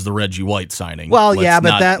jewel is the Reggie White signing. Well,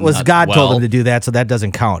 that was God told him to do that, so that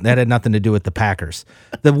doesn't count. That had nothing to do with the Packers.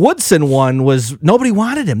 The Woodson one was nobody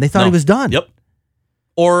wanted him. They thought he was done. Yep.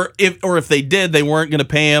 Or if they did, they weren't going to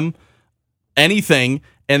pay him anything,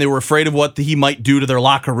 and they were afraid of what he might do to their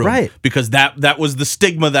locker room. Right. Because that was the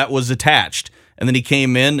stigma that was attached. And then he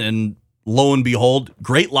came in, and lo and behold,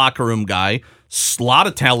 great locker room guy, a lot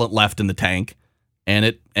of talent left in the tank, and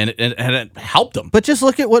it helped him. But just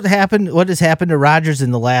look at what has happened to Rodgers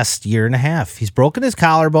in the last year and a half. He's broken his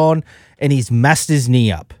collarbone, and he's messed his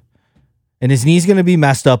knee up. And his knee's going to be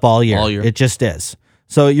messed up all year. It just is.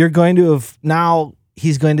 So you're going to have now.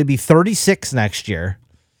 He's going to be 36 next year.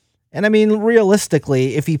 And I mean,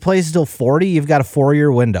 realistically, if he plays till 40, you've got a 4-year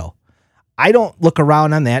window. I don't look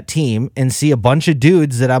around on that team and see a bunch of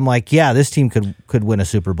dudes that I'm like, yeah, this team could win a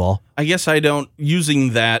Super Bowl. I guess I don't,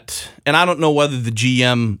 using that, and I don't know whether the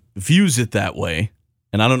GM views it that way,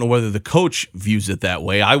 and I don't know whether the coach views it that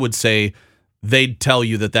way. I would say they'd tell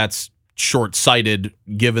you that that's short-sighted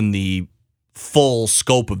given the full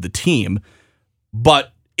scope of the team,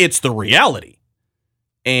 but it's the reality.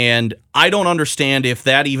 And I don't understand if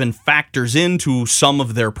that even factors into some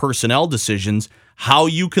of their personnel decisions, how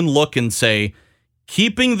you can look and say,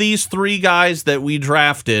 keeping these 3 guys that we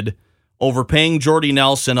drafted over paying Jordy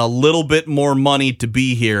Nelson a little bit more money to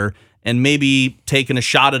be here and maybe taking a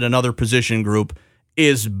shot at another position group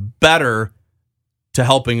is better to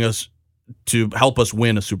help us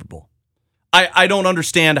win a Super Bowl. I don't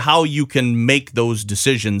understand how you can make those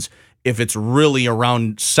decisions if it's really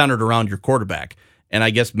centered around your quarterback. And I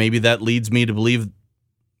guess maybe that leads me to believe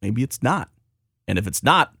maybe it's not. And if it's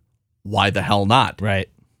not, why the hell not? Right.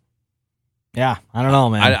 Yeah, I don't know,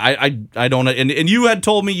 man. I don't. And you had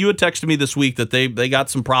told me, you had texted me this week that they got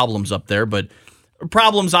some problems up there, but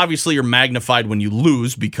problems obviously are magnified when you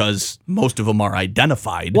lose because most of them are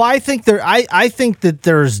identified. Well, I think I think that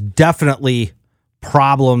there's definitely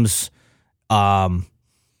problems. Maybe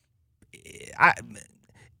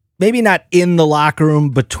not in the locker room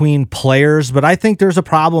between players, but I think there's a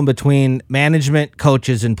problem between management,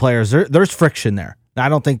 coaches, and players. There's friction there. I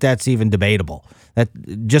don't think that's even debatable. That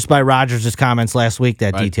just by Rodgers' comments last week,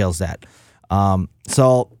 that right. details that.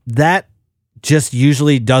 So that just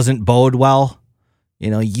usually doesn't bode well.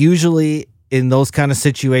 Usually in those kind of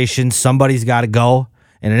situations, somebody's got to go,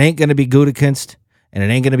 and it ain't going to be Gutekunst, and it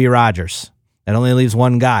ain't going to be Rodgers. It only leaves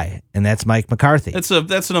one guy, and that's Mike McCarthy. That's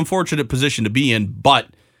an unfortunate position to be in, but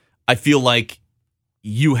I feel like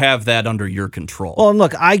you have that under your control. Well, and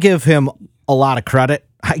look, I give him a lot of credit.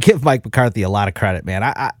 I give Mike McCarthy a lot of credit, man.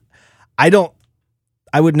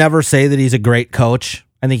 I would never say that he's a great coach.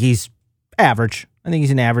 I think he's average. I think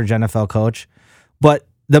he's an average NFL coach. But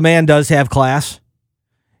the man does have class.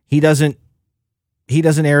 He doesn't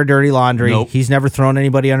air dirty laundry. Nope. He's never thrown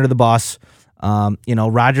anybody under the bus.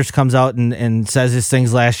 Rodgers comes out and says his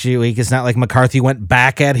things last week. It's not like McCarthy went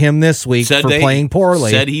back at him this week for playing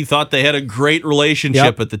poorly. Said he thought they had a great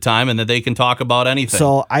relationship at the time and that they can talk about anything.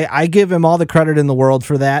 So I give him all the credit in the world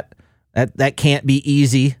for that. That can't be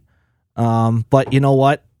easy. But you know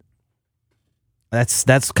what?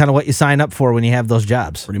 That's kind of what you sign up for when you have those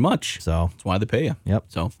jobs. Pretty much. So that's why they pay you. Yep.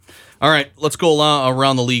 So, all right, let's go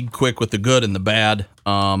around the league quick with the good and the bad.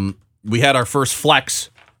 We had our first flex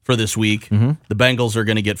for this week. Mm-hmm. The Bengals are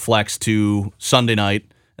going to get flexed to Sunday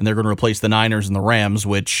night, and they're going to replace the Niners and the Rams,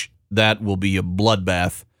 which that will be a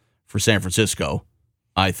bloodbath for San Francisco,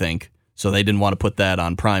 I think. So they didn't want to put that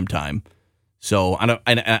on prime time. So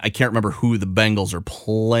I can't remember who the Bengals are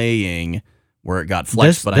playing where it got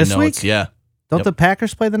flexed, but I know week? it's yeah. Don't the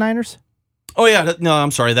Packers play the Niners? Oh yeah, no,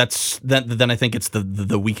 I'm sorry. Then I think it's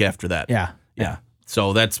the week after that. Yeah.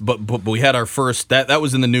 So that's but we had our first that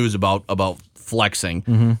was in the news about flexing.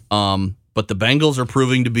 Mm-hmm. But the Bengals are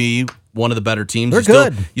proving to be one of the better teams. They're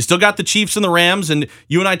good. You still got the Chiefs and the Rams, and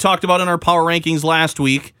you and I talked about in our power rankings last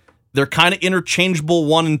week. They're kind of interchangeable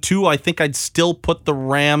 1 and 2. I think I'd still put the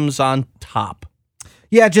Rams on top.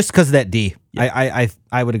 Yeah, just because of that D. Yeah.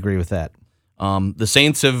 I would agree with that. The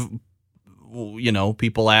Saints have,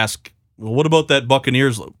 people ask, well, what about that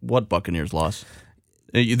Buccaneers? What Buccaneers loss?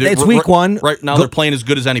 It's week one. Right now they're playing as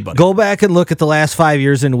good as anybody. Go back and look at the last 5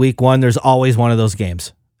 years in week one. There's always one of those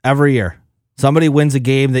games. Every year. Somebody wins a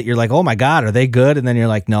game that you're like, oh my God, are they good? And then you're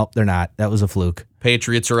like, nope, they're not. That was a fluke.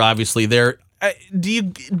 Patriots are obviously there.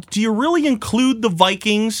 Do you really include the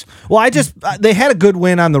Vikings? Well, they had a good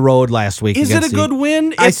win on the road last week. Is it a good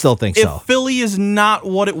win? I still think so. If Philly is not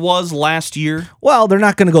what it was last year, well, they're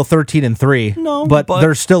not going to go 13-3. No, but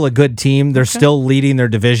they're still a good team. They're still leading their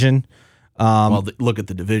division. Look at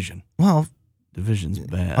the division. Well, division's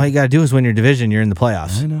bad. All you got to do is win your division. You're in the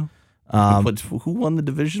playoffs. I know. But who won the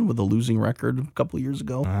division with a losing record a couple of years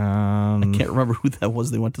ago? I can't remember who that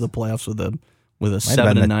was. They went to the playoffs with a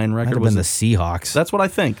 7-9 record. Might have been the Seahawks. That's what I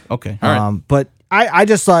think. Okay, all right. But I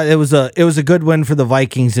just thought it was a good win for the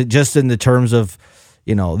Vikings, just in the terms of,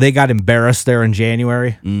 they got embarrassed there in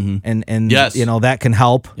January, and yes. That can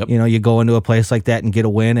help. Yep. You go into a place like that and get a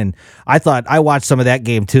win. And I watched some of that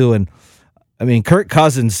game too, and I mean, Kirk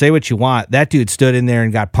Cousins, say what you want, that dude stood in there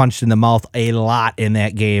and got punched in the mouth a lot in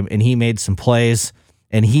that game, and he made some plays,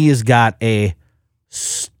 and he has got a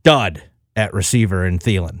stud at receiver in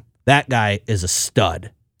Thielen. That guy is a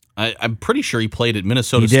stud. I'm pretty sure he played at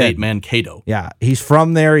Minnesota State Mankato. Yeah, he's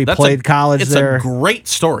from there. He played college there. It's a great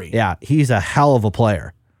story. Yeah, he's a hell of a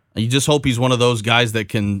player. You just hope he's one of those guys that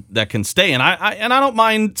can stay. And I don't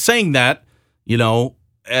mind saying that,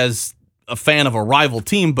 as a fan of a rival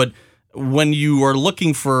team, but when you are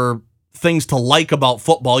looking for things to like about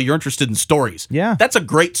football, you're interested in stories. Yeah. That's a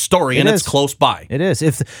great story, and it's close by. It is.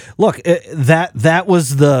 That was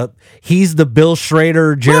he's the Bill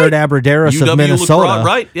Schrader, Jared Abbrederis of Minnesota. Lacrosse,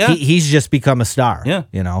 right, yeah. He's just become a star. Yeah.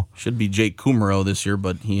 Should be Jake Kumaro this year,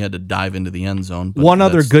 but he had to dive into the end zone. But one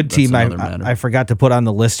other good team I I forgot to put on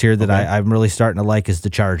the list here that I'm really starting to like is the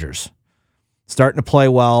Chargers. Starting to play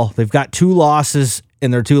well. They've got 2 losses,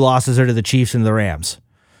 and their 2 losses are to the Chiefs and the Rams.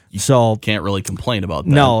 So can't really complain about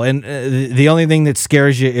that. No, and the only thing that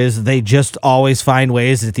scares you is they just always find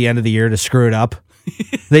ways at the end of the year to screw it up.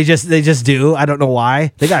 They just do. I don't know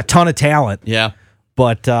why. They got a ton of talent, Yeah.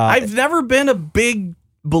 but I've never been a big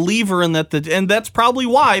believer in that, and that's probably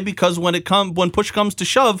why, because when push comes to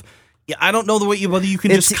shove, I don't know whether you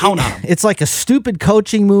can just count on them. It's like a stupid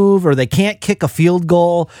coaching move, or they can't kick a field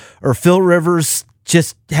goal, or Phil Rivers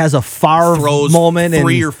just has a Throws moment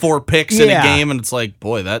 3 and, or 4 picks in a Yeah. game, and it's like,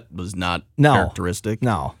 boy, that was not characteristic.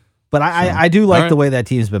 No. But I do like All the right. way that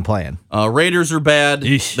team's been playing. Raiders are bad.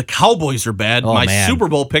 Eesh. The Cowboys are bad. Oh, My man. Super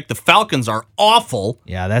Bowl pick, the Falcons, are awful.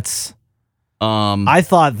 Yeah, that's. Um, I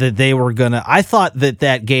thought that they were gonna. I thought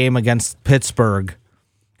that game against Pittsburgh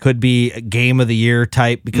could be a game of the year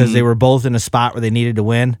type because they were both in a spot where they needed to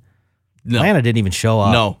win. no, Atlanta didn't even show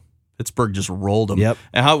up. no. Pittsburgh just rolled them. Yep.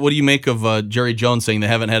 And what do you make of Jerry Jones saying they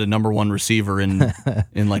haven't had a number 1 receiver in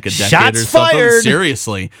like a decade Shots or something? fired.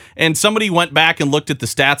 Seriously. And somebody went back and looked at the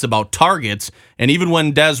stats about targets, and even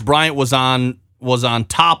when Dez Bryant was on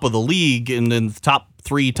top of the league and in the top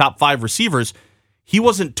 3, top 5 receivers, he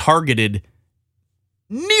wasn't targeted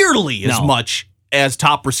nearly as No. much as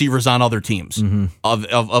top receivers on other teams Mm-hmm.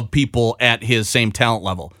 of people at his same talent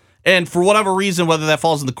level. And for whatever reason, whether that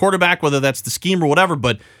falls in the quarterback, whether that's the scheme or whatever,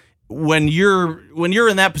 but when you're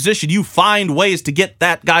in that position, you find ways to get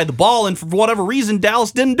that guy the ball, and for whatever reason,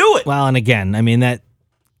 Dallas didn't do it. Well, and again, I mean that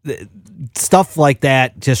stuff like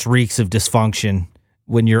that just reeks of dysfunction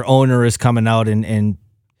when your owner is coming out and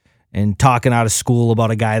talking out of school about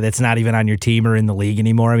a guy that's not even on your team or in the league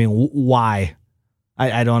anymore. I mean, why?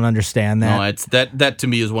 I don't understand that. No, it's that to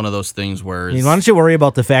me is one of those things where I mean, why don't you worry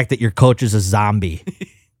about the fact that your coach is a zombie?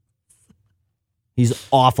 He's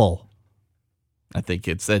awful. I think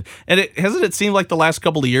it's that, and hasn't it seemed like the last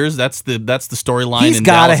couple of years that's the storyline. He's in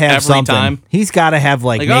got to Dallas have every something. time. He's got to have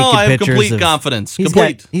like naked I have pictures. complete of, confidence.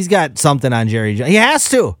 He's got something on Jerry Jones. He has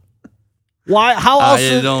to. Why? How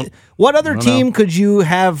else? What other team could you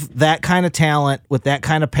have that kind of talent with that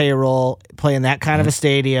kind of payroll, playing that kind of a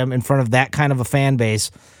stadium in front of that kind of a fan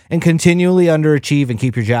base, and continually underachieve and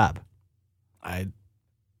keep your job?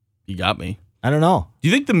 You got me. I don't know. Do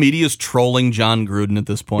you think the media is trolling John Gruden at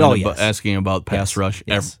this point? Oh, yes. Asking about pass rush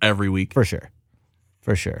every week. For sure.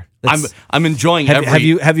 I'm enjoying Have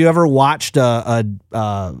you ever watched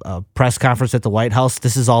a press conference at the White House?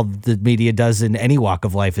 This is all the media does in any walk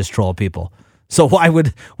of life is troll people. So why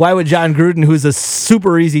would John Gruden, who's a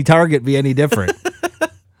super easy target, be any different?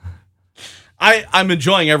 I'm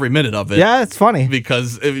enjoying every minute of it. Yeah, it's funny.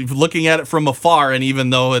 Because looking at it from afar, and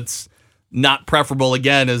even though it's not preferable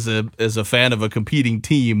again as a fan of a competing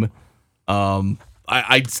team,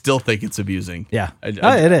 I still think it's amusing. Yeah, it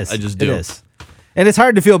is. I just do. It is. And it's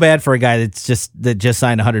hard to feel bad for a guy that just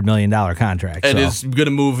signed a $100 million contract. And so. is going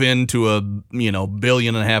to move into a $1.5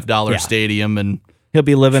 billion stadium, and he'll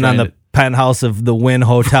be living on the penthouse of the Wynn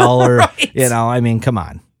Hotel, or Right. I mean, come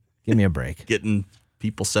on, give me a break. getting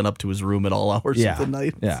people sent up to his room at all hours of the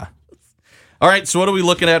night. Yeah. All right, so what are we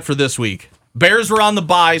looking at for this week? Bears were on the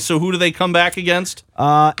bye, so who do they come back against?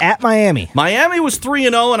 At Miami. Miami was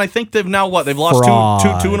 3-0, and I think they've now They've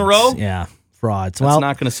lost two in a row. Yeah, frauds. That's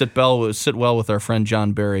not going to sit well with our friend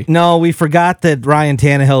John Barry. No, we forgot that Ryan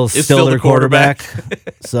Tannehill is still their quarterback.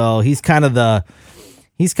 So he's kind of the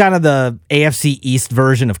AFC East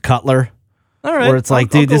version of Cutler. All right, where it's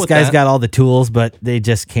like, dude, this guy's got all the tools, but they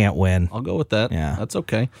just can't win. I'll go with that. Yeah. That's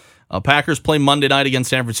okay. Packers play Monday night against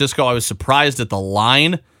San Francisco. I was surprised at the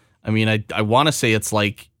line. I mean, I want to say it's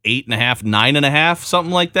like 8.5, 9.5,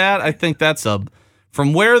 something like that. I think that's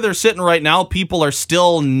from where they're sitting right now, people are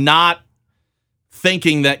still not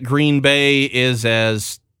thinking that Green Bay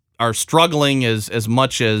are struggling as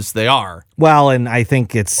much as they are. Well, and I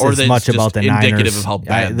think it's as much about the Niners. Indicative of how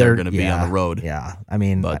bad they're going to be on the road. Yeah, I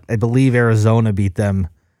mean, I believe Arizona beat them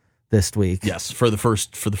this week. Yes, for the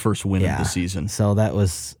first win of the season. So that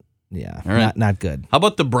was right. not good. How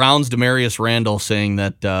about the Browns' Demarius Randall saying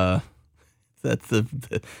that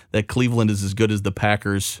that Cleveland is as good as the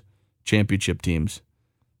Packers championship teams?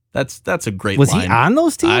 That's a great Was line. he on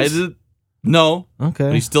those teams? No. Okay.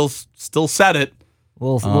 But he still said it. A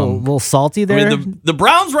little salty there. I mean, the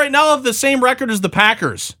Browns right now have the same record as the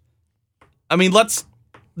Packers. I mean, let's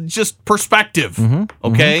just perspective,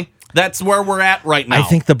 okay? That's where we're at right now. I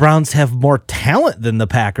think the Browns have more talent than the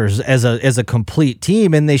Packers as a complete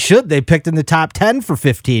team, and they should. They picked in the top 10 for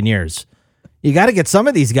 15 years. You got to get some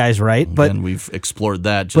of these guys right, but and we've explored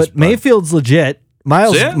that. But Mayfield's legit.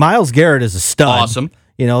 Miles Garrett is a stud. Awesome.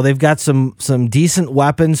 They've got some decent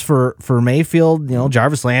weapons for Mayfield.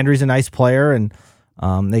 Jarvis Landry's a nice player, and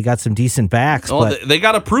they got some decent backs. Well, but they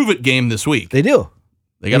got a prove it game this week. They do.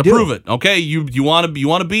 They got to prove it. Okay, you want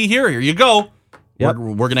to be here? Here you go. Yep.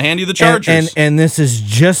 We're going to hand you the Chargers. And this is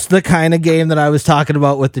just the kind of game that I was talking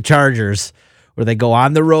about with the Chargers, where they go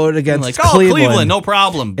on the road against Like, Cleveland, no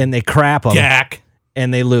problem. and they crap them Gak.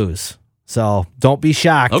 and they lose. So don't be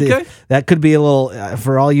shocked. Okay. That could be a little,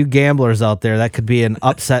 for all you gamblers out there, that could be an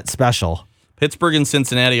upset special. Pittsburgh and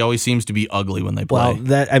Cincinnati always seems to be ugly when they play.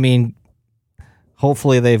 Well,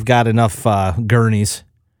 hopefully they've got enough gurneys.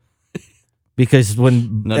 Because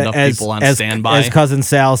when, Not enough people on standby. As Cousin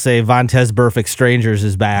Sal say, Vontez Burfict Strangers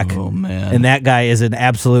is back. Oh, man. And that guy is an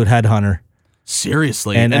absolute headhunter.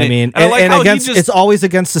 Seriously. And I mean, I like how against, it's always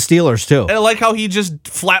against the Steelers, too. And I like how he just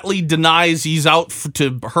flatly denies he's out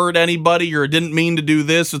to hurt anybody or didn't mean to do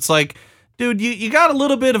this. It's like, dude, you got a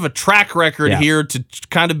little bit of a track record here to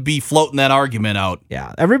kind of be floating that argument out.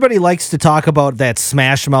 Yeah, everybody likes to talk about that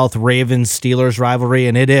smash mouth Ravens-Steelers rivalry,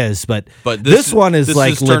 and it is, but this one is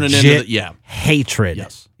like turning legit into hatred.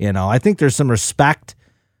 Yes. I think there's some respect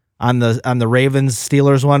on the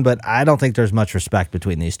Ravens-Steelers one, but I don't think there's much respect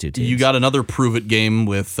between these two teams. You got another prove-it game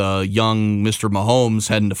with young Mr. Mahomes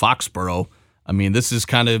heading to Foxborough. I mean, this is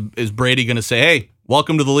kind of, is Brady going to say, hey,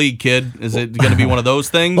 welcome to the league, kid? Is it going to be one of those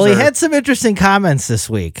things? Well, he had some interesting comments this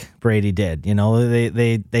week, Brady did.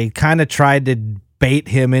 They kind of tried to bait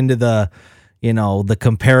him into the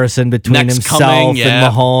comparison between himself and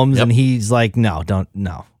Mahomes, and he's like, no.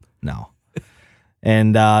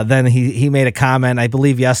 And then he made a comment, I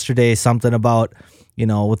believe yesterday, something about,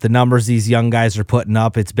 with the numbers these young guys are putting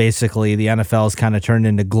up, it's basically the NFL's kind of turned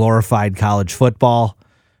into glorified college football,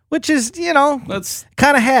 which is, that's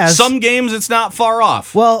kind of has. Some games it's not far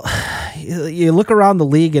off. Well, you look around the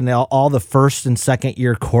league and all the first and second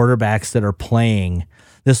year quarterbacks that are playing,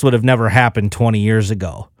 this would have never happened 20 years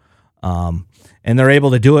ago. And they're able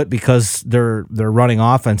to do it because they're running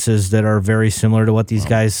offenses that are very similar to what these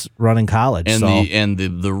guys run in college. And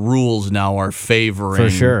the rules now are favoring for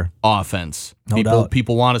sure offense. No doubt.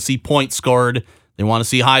 People want to see points scored. They want to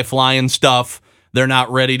see high flying stuff. They're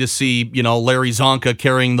not ready to see, Larry Zonka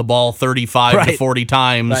carrying the ball 35 to 40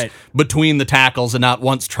 times between the tackles and not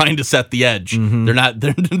once trying to set the edge. Mm-hmm. They're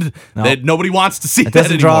not. Nobody wants to see that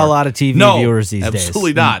doesn't anymore. draw a lot of TV viewers these days.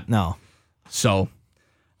 Absolutely not. No. So,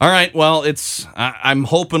 all right. Well, I'm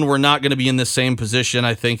hoping we're not going to be in the same position.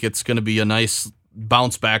 I think it's going to be a nice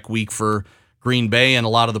bounce back week for Green Bay, and a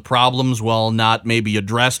lot of the problems, while not maybe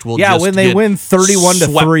addressed, will just when they win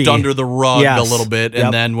 31-3 under the rug a little bit,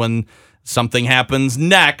 and then when something happens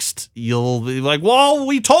next, you'll be like, well,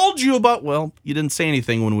 we told you about, well, you didn't say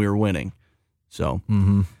anything when we were winning. So,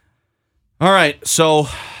 All right. So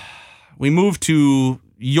we move to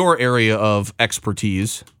your area of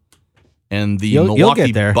expertise and the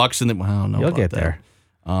Milwaukee Bucks. You'll get there.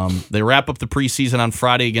 They wrap up the preseason on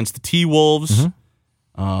Friday against the T-Wolves.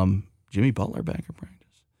 Jimmy Butler back in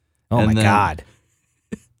practice. Oh, my God.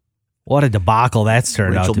 What a debacle that's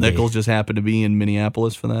turned out to be. Rachel Nichols just happened to be in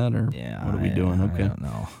Minneapolis for that, or what are we doing? Okay. I don't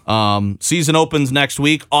know. Season opens next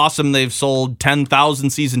week. Awesome. They've sold 10,000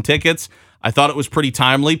 season tickets. I thought it was pretty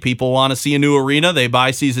timely. People want to see a new arena. They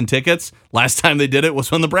buy season tickets. Last time they did it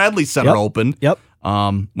was when the Bradley Center opened. Yep.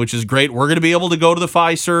 Which is great. We're going to be able to go to the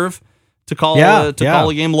Fiserv to call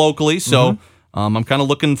a game locally. So I'm kind of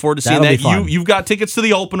looking forward to seeing that. You've got tickets to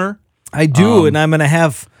the opener. I do, and I'm going to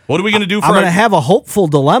have. What are we going to do for? I'm going to have a hopeful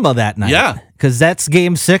dilemma that night. Yeah, because that's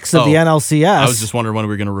Game 6 of the NLCS. I was just wondering when we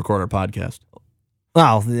were going to record our podcast.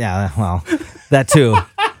 Well, yeah, that too,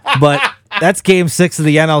 but that's Game 6 of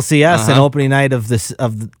the NLCS and opening night of this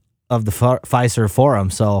of the Fiserv Forum.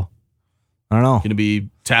 So I don't know. Going to be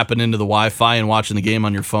tapping into the Wi-Fi and watching the game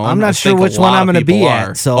on your phone. I'm not sure which one I'm going to be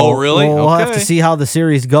at. So really? We'll have to see how the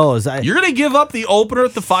series goes. You're going to give up the opener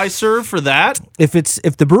at the Fiserv for that? If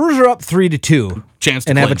the Brewers are up 3-2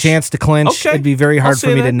 have a chance to clinch, it'd be very hard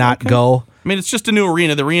for me to not go. I mean, it's just a new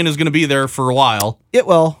arena. The arena is going to be there for a while. It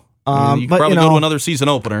will. You could probably go to another season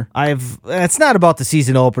opener. It's not about the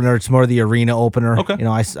season opener. It's more the arena opener. Okay.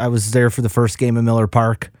 I was there for the first game in Miller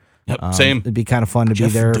Park. Yep, same. It'd be kind of fun to be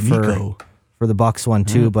there for the Bucks one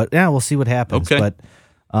too. But yeah, we'll see what happens. Okay. But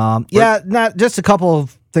not just a couple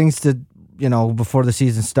of things to before the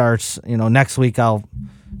season starts. Next week I'll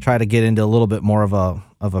try to get into a little bit more of a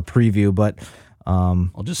preview. But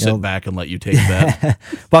I'll just sit back and let you take that.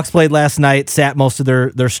 Bucks played last night, sat most of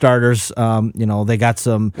their starters. They got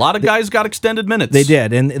some. A lot of guys got extended minutes. They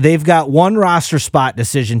did, and they've got one roster spot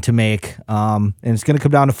decision to make, and it's going to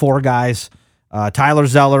come down to 4 guys: Tyler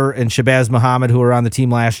Zeller and Shabazz Muhammad, who were on the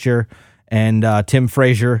team last year, and Tim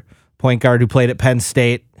Frazier, point guard who played at Penn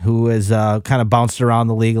State, who has kind of bounced around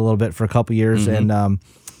the league a little bit for a couple years, and a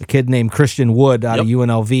kid named Christian Wood out of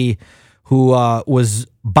UNLV, who was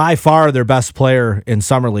by far their best player in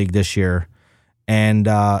Summer League this year, and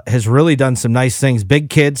has really done some nice things. Big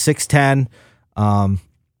kid, 6'10". I'm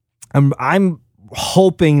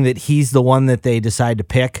hoping that he's the one that they decide to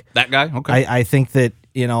pick. That guy? Okay. I think that,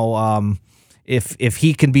 if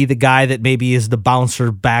he can be the guy that maybe is the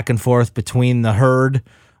bouncer back and forth between the herd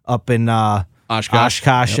up in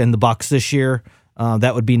Oshkosh and the Bucks this year,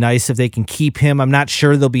 that would be nice if they can keep him. I'm not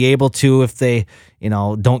sure they'll be able to if they,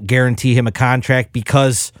 don't guarantee him a contract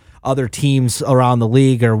because other teams around the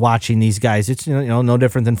league are watching these guys. It's no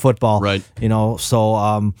different than football, right?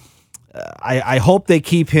 So I hope they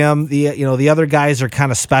keep him. The other guys are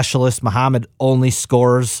kind of specialists. Muhammad only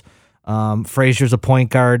scores. Frazier's a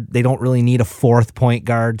point guard. They don't really need a fourth point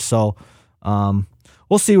guard. So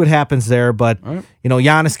we'll see what happens there. But right.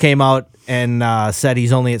 Giannis came out and said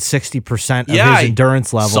he's only at 60% of his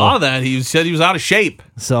endurance level. Saw that. He said he was out of shape.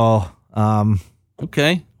 So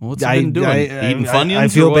okay. Well, what's he been doing? Eating Funyuns? I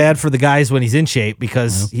feel bad for the guys when he's in shape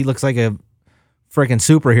because he looks like a freaking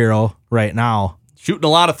superhero right now. Shooting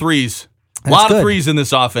a lot of threes. A lot of threes in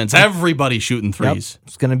this offense. Everybody's shooting threes. Yep.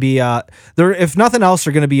 It's going to be, if nothing else,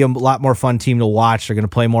 they're going to be a lot more fun team to watch. They're going to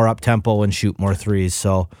play more up-tempo and shoot more threes.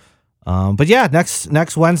 So, but yeah,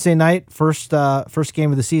 next Wednesday night, first game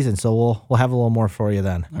of the season. So we'll have a little more for you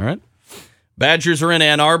then. All right. Badgers are in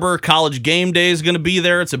Ann Arbor. College game day is going to be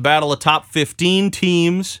there. It's a battle of top 15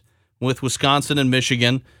 teams with Wisconsin and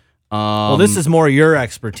Michigan. Well, this is more your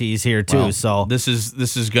expertise here too. Well, so this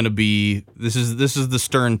is going to be this is the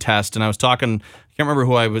Stern test. And I was talking. I can't remember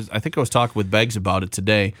who I was. I think I was talking with Beggs about it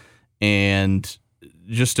today, and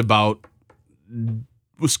just about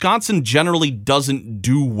Wisconsin generally doesn't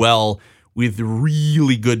do well with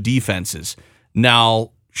really good defenses.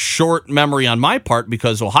 Now, short memory on my part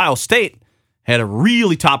because Ohio State had a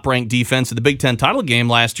really top-ranked defense in the Big Ten title game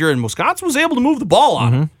last year, and Wisconsin was able to move the ball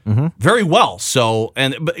on very well. So,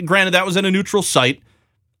 but granted, that was in a neutral site.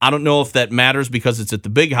 I don't know if that matters because it's at the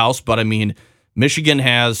Big House, but I mean, Michigan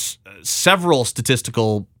has several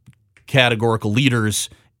statistical categorical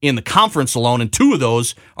leaders in the conference alone, and two of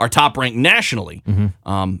those are top-ranked nationally.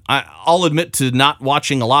 I'll admit to not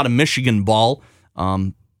watching a lot of Michigan ball,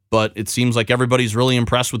 but it seems like everybody's really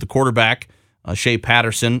impressed with the quarterback, Shea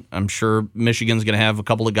Patterson. I'm sure Michigan's going to have a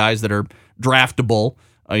couple of guys that are draftable,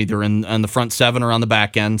 either in the front seven or on the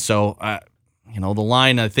back end. So, the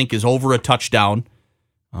line I think is over a touchdown.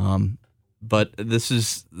 But this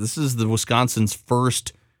is the Wisconsin's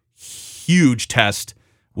first huge test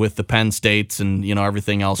with the Penn States and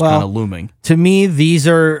everything else kind of looming. To me,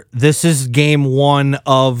 this is game one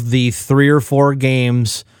of the 3 or 4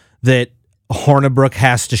 games that Hornibrook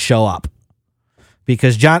has to show up.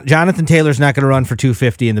 Because Jonathan Taylor's not going to run for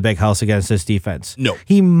 250 in the Big House against this defense. No.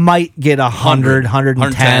 He might get 100,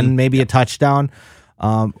 110, maybe a touchdown.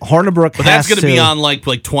 Hornibrook but that's going to be on like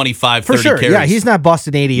 25, 30 for sure. carries. Yeah, he's not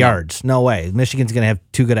busting 80 yards. No way. Michigan's going to have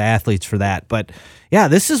too good of athletes for that. But yeah,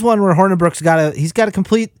 this is one where Hornibrook's got to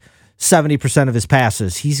complete 70% of his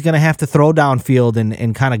passes. He's going to have to throw downfield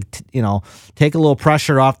and kind of take a little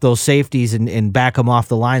pressure off those safeties and back them off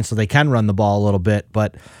the line so they can run the ball a little bit.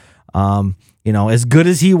 But as good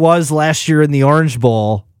as he was last year in the Orange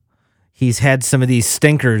Bowl, he's had some of these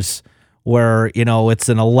stinkers where, it's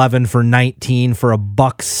an 11 for 19 for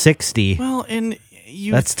 $160. Well, and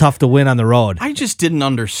that's tough to win on the road. I just didn't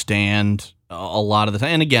understand a lot of the time.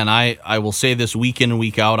 And again, I will say this week in and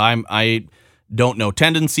week out, I don't know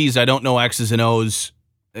tendencies. I don't know X's and O's,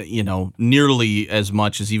 nearly as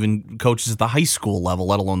much as even coaches at the high school level,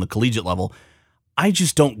 let alone the collegiate level. I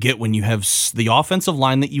just don't get when you have the offensive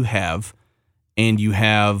line that you have, and you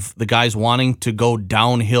have the guys wanting to go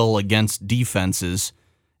downhill against defenses,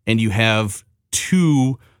 and you have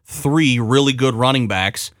 2, 3 really good running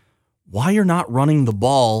backs, why you're not running the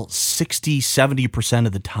ball 60, 70%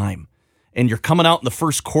 of the time. And you're coming out in the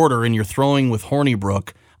first quarter and you're throwing with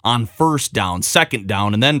Hornibrook on first down, second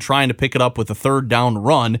down, and then trying to pick it up with a third down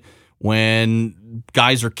run when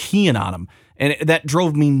guys are keying on him. And that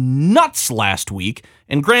drove me nuts last week.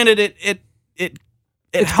 And granted, it's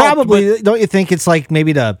helped, probably, don't you think it's like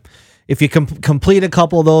maybe if you complete a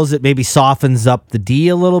couple of those, it maybe softens up the D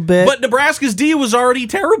a little bit. But Nebraska's D was already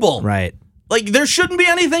terrible. Right. Like, there shouldn't be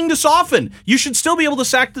anything to soften. You should still be able to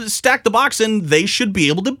stack the box, and they should be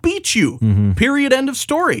able to beat you. Period, end of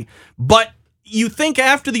story. But you think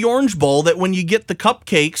after the Orange Bowl that when you get the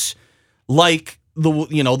cupcakes like the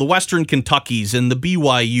Western Kentuckys and the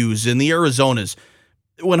BYUs and the Arizonas,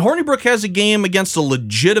 when Hornibrook has a game against a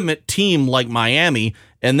legitimate team like Miami,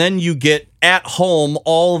 and then you get at home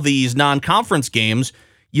all these non-conference games,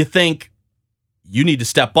 you think you need to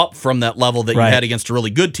step up from that level that you had against a really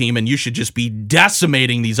good team, and you should just be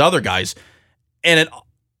decimating these other guys. And it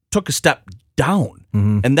took a step down,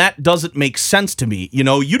 and that doesn't make sense to me. You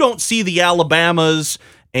don't see the Alabamas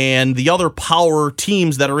and the other power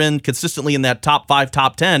teams that are consistently in that top 5,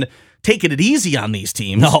 top 10, taking it easy on these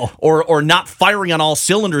teams, or not firing on all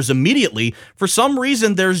cylinders immediately. For some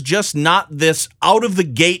reason, there's just not this out of the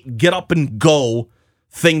gate, get up and go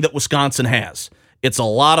thing that Wisconsin has. It's a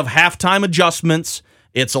lot of halftime adjustments.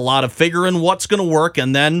 It's a lot of figuring what's going to work,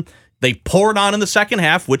 and then they pour it on in the second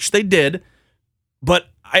half, which they did. But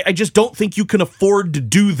I just don't think you can afford to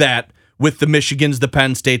do that with the Michigans, the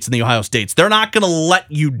Penn States, and the Ohio States. They're not going to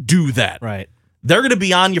let you do that. Right. They're going to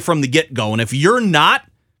be on you from the get-go, and if you're not,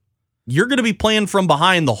 you're going to be playing from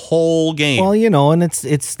behind the whole game. Well, and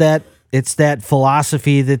it's that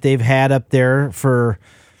philosophy that they've had up there for,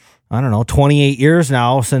 28 years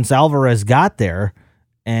now since Alvarez got there,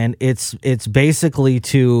 and it's basically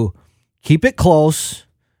to keep it close,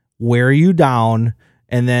 wear you down,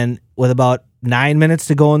 and then with about 9 minutes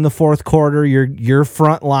to go in the fourth quarter, your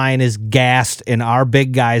front line is gassed, and our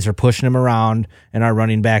big guys are pushing them around, and our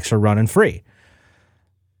running backs are running free.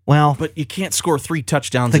 Well, but you can't score 3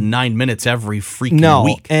 touchdowns in 9 minutes every freaking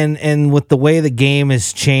week. And with the way the game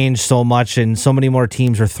has changed so much and so many more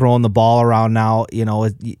teams are throwing the ball around now,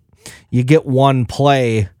 you get one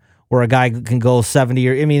play where a guy can go 70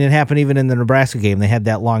 or, it happened even in the Nebraska game. They had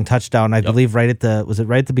that long touchdown, I believe, right at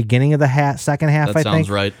the beginning of the second half, I think? That sounds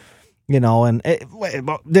right. And it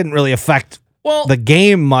didn't really affect the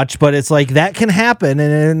game much, but it's like that can happen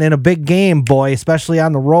in a big game, boy, especially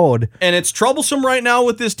on the road. And it's troublesome right now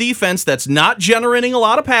with this defense that's not generating a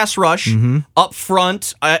lot of pass rush up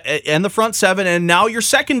front and the front seven, and now your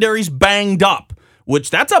secondary's banged up, which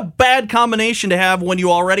that's a bad combination to have when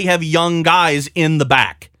you already have young guys in the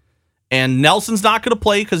back. And Nelson's not going to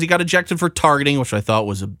play because he got ejected for targeting, which I thought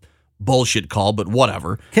was a bullshit call, but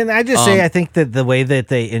whatever. Can I just say I think that the way that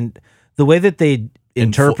they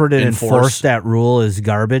interpret and enforce that rule is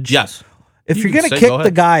garbage. Yes. If you're going to kick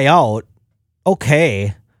the guy out,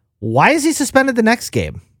 okay, why is he suspended the next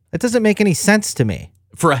game? That doesn't make any sense to me.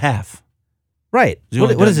 For a half. Right.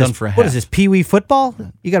 What is this? What is this, Pee-wee football?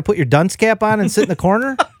 You got to put your dunce cap on and sit in the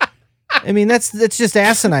corner? That's just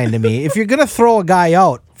asinine to me. If you're going to throw a guy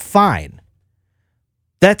out, fine.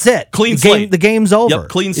 That's it. Clean slate. The game's over. Yep,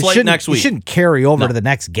 clean slate next week. You shouldn't carry over to the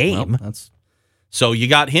next game. Well, so you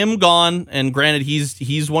got him gone, and granted,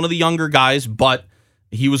 he's one of the younger guys, but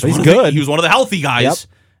he was good. He was one of the healthy guys. Yep.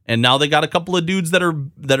 And now they got a couple of dudes that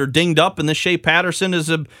are dinged up, and this Shea Patterson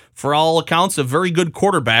is, for all accounts, a very good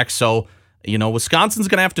quarterback. So, Wisconsin's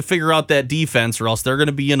going to have to figure out that defense, or else they're going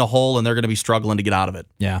to be in a hole and they're going to be struggling to get out of it.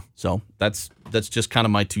 Yeah. So that's just kind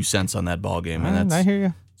of my 2 cents on that ball game, and I hear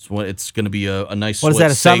you. It's going to be a nice. What is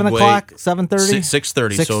that? 7 o'clock? 7:30?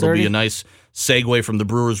 6:30. So it'll be a nice segue from the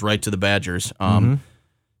Brewers right to the Badgers.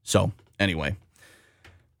 So anyway,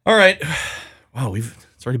 all right. Wow,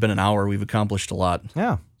 it's already been an hour. We've accomplished a lot.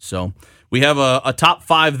 Yeah. So we have a top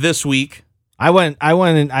 5 this week. I went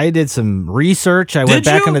and I did some research. I went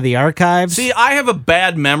back into the archives. See, I have a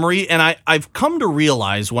bad memory, and I've come to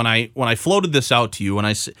realize when I floated this out to you, and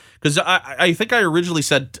because I think I originally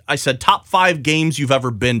said top 5 games you've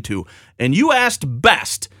ever been to, and you asked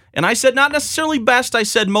best, and I said not necessarily best. I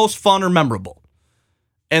said most fun or memorable,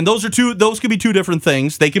 and those could be 2 different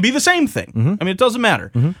things. They could be the same thing. It doesn't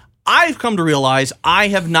matter. I've come to realize I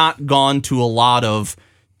have not gone to a lot of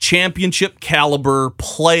championship caliber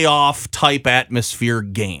playoff type atmosphere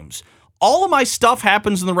games. All of my stuff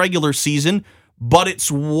happens in the regular season, but it's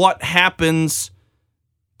what happens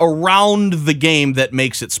around the game that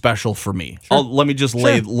makes it special for me. Sure. Let me just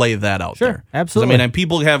lay that out there. Absolutely. And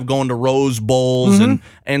people have going to Rose Bowls and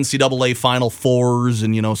NCAA Final Fours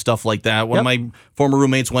and stuff like that. One of my former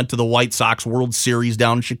roommates went to the White Sox World Series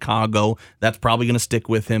down in Chicago. That's probably going to stick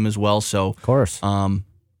with him as well. So of course.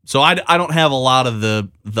 So I don't have a lot of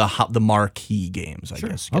the marquee games, I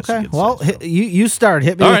guess. Okay. Well, you start.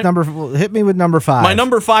 Hit me with number 5. My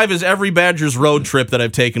number 5 is every Badgers road trip that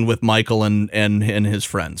I've taken with Michael and his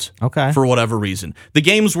friends. Okay. For whatever reason, the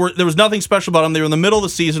games there was nothing special about them. They were in the middle of the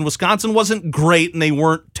season. Wisconsin wasn't great, and they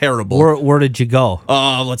weren't terrible. Where did you go?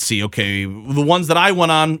 Let's see. Okay, the ones that I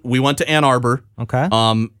went on, we went to Ann Arbor. Okay.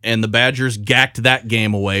 And the Badgers gacked that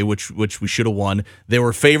game away, which we should have won. They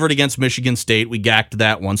were favored against Michigan State. We gacked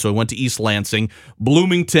that one, so I went to East Lansing.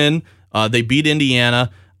 Bloomington, they beat Indiana.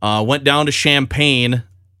 Went down to Champaign.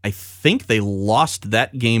 I think they lost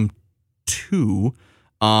that game too.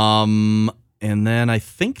 And then I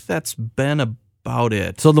think that's been about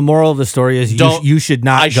it. So the moral of the story is you should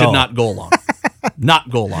not go. I should not go along. Not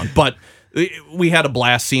go along. But we had a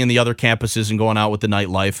blast seeing the other campuses and going out with the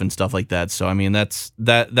nightlife and stuff like that. So I mean, that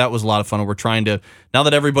was a lot of fun. We're trying to, now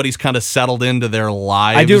that everybody's kind of settled into their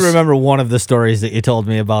lives. I do remember one of the stories that you told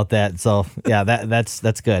me about that. So yeah, that's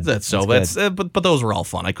good. But those were all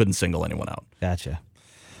fun. I couldn't single anyone out. Gotcha.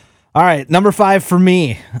 All right, number 5 for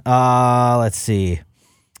me. Let's see.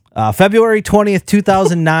 February 20th,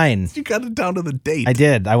 2009. You got it down to the date. I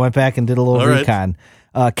did. I went back and did a little All right. recon.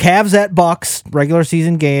 Cavs at Bucks, regular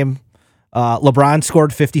season game. LeBron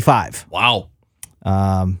scored 55. Wow.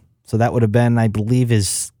 So that would have been, I believe,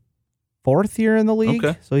 his 4th year in the league.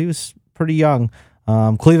 Okay. So he was pretty young.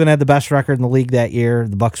 Cleveland had the best record in the league that year.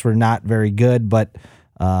 The Bucks were not very good, but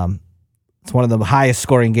it's one of the highest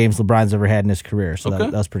scoring games LeBron's ever had in his career. So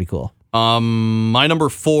that was pretty cool. My number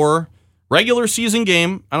 4, regular season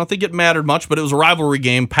game. I don't think it mattered much, but it was a rivalry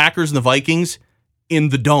game. Packers and the Vikings in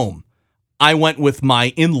the Dome. I went with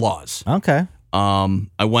my in-laws. Okay.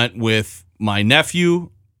 I went with my nephew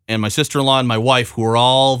and my sister-in-law and my wife, who were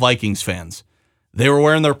all Vikings fans. They were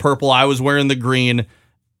wearing their purple. I was wearing the green,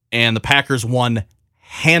 and the Packers won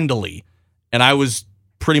handily. And I was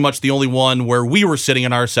pretty much the only one where we were sitting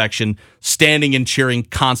in our section, standing and cheering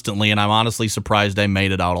constantly, and I'm honestly surprised I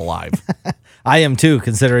made it out alive. I am too,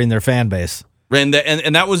 considering their fan base. And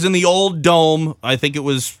that was in the old Dome. I think it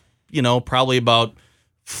was, probably about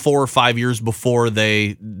 4 or 5 years before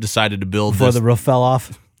they decided to build Before this. the roof fell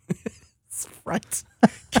off. Right.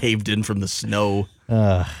 Caved in from the snow.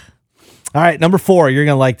 All right, number 4. You're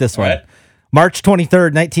going to like this one. right. March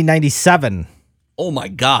 23rd, 1997. Oh, my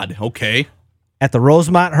God. Okay. At the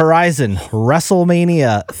Rosemont Horizon,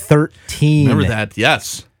 WrestleMania 13. Remember that?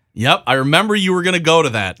 Yes. Yep. I remember you were going to go to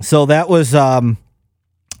that. So that was The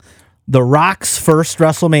Rock's first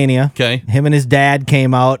WrestleMania. Okay. Him and his dad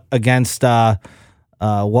came out against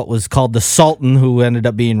what was called the Sultan, who ended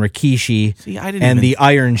up being Rikishi. See, I didn't and even- the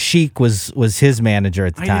Iron Sheik was his manager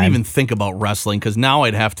at the I time. didn't even think about wrestling because now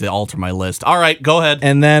I'd have to alter my list. All right. Go ahead.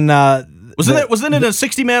 And then Wasn't it a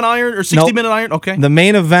 60-man iron or 60-minute iron? Okay. the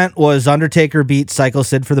main event was Undertaker beat Psycho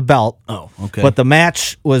Sid for the belt. Oh, okay. But the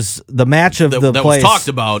match of the that place was talked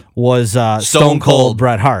about. was Stone Stone Cold Cold.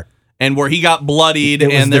 Bret Hart. And where he got bloodied. It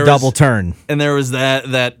was and the there double turn. And there was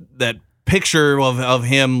that picture of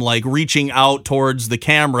him like reaching out towards the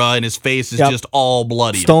camera, and his face is Yep. just all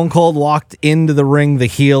bloody. Stone Cold walked into the ring, the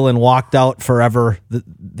heel, and walked out forever,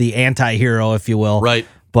 the anti-hero, if you will. Right.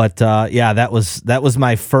 But that was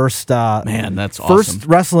my first Man, that's awesome. first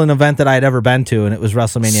wrestling event that I'd ever been to, and it was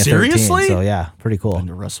WrestleMania 13. Seriously? So yeah, pretty cool.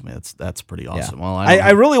 Under WrestleMania, that's pretty awesome. Yeah. Well,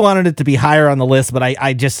 I really wanted it to be higher on the list, but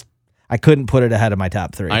I couldn't put it ahead of my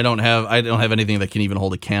top 3. I don't have anything that can even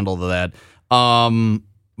hold a candle to that.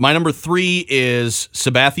 My number 3 is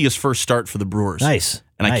Sabathia's first start for the Brewers. Nice.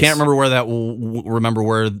 And I Nice. can't remember when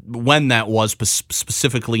that was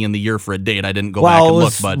specifically in the year for a date. I didn't go back Well, and it look,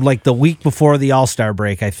 was but like the week before the All-Star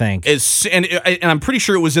break, I think. and I'm pretty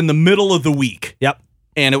sure it was in the middle of the week. Yep.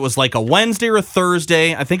 And it was like a Wednesday or a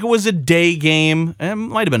Thursday. I think it was a day game. It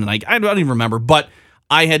might have been a night. I don't even remember. But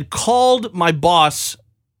I had called my boss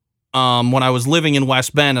when I was living in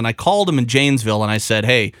West Bend, and I called him in Janesville, and I said,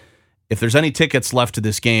 hey, if there's any tickets left to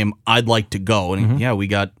this game, I'd like to go. And yeah, we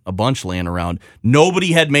got a bunch laying around.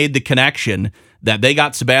 Nobody had made the connection that they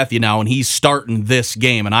got Sabathia now, and he's starting this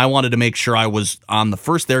game. And I wanted to make sure I was on the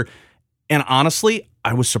first there. And honestly,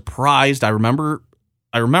 I was surprised. I remember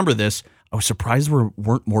this. I was surprised there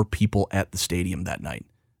weren't more people at the stadium that night.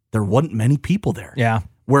 There wasn't many people there. Yeah.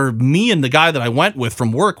 Where me and the guy that I went with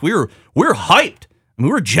from work, we were hyped. I mean, we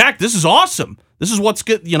were jacked. This is awesome. This is what's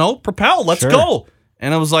good, propel. Let's Sure. go.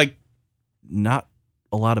 And I was like, not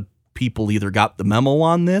a lot of people either got the memo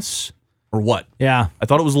on this or what. Yeah. I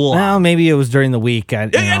thought it was a little Well, odd. maybe it was during the week.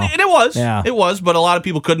 And it was. Yeah. It was, but a lot of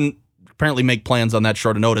people couldn't apparently make plans on that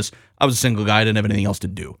short of notice. I was a single guy. I didn't have anything else to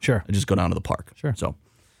do. Sure. I just go down to the park. Sure. So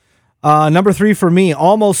Number 3 for me,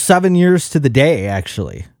 almost 7 years to the day,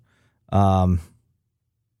 actually.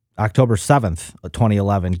 October 7th,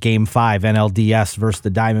 2011, Game 5, NLDS versus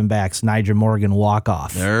the Diamondbacks, Nyjer Morgan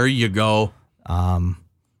walk-off. there you go.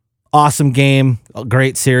 Awesome game, a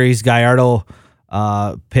great series. Gallardo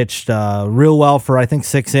pitched real well for, I think,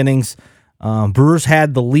 6 innings. Brewers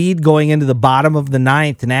had the lead going into the bottom of the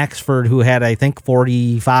 9th, and Axford, who had, I think,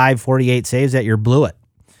 45, 48 saves that year, blew it.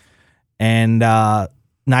 And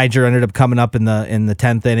Nyjer ended up coming up in the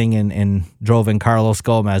 10th inning and drove in Carlos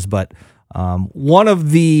Gomez. But one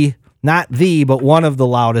of the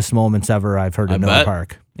loudest moments ever I've heard I at Miller bet.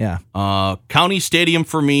 Park. Yeah. County Stadium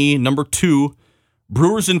for me, number 2.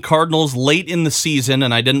 Brewers and Cardinals late in the season,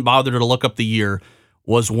 and I didn't bother to look up the year,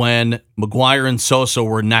 was when McGuire and Sosa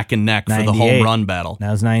were neck and neck for the 98. home run battle. That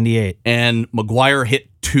was 98. And McGuire hit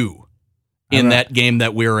 2. in that game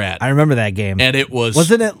that we were at. I remember that game. And it was...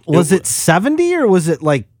 Was it 70 or was it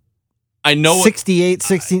like I know 68,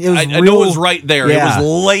 16? It was I know it was right there. Yeah. It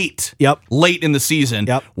was late. Yep. Late in the season.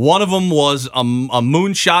 Yep. One of them was a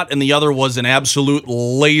moonshot, and the other was an absolute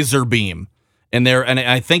laser beam. And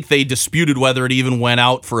I think they disputed whether it even went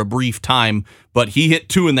out for a brief time, but he hit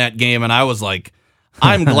 2 in that game, and I was like,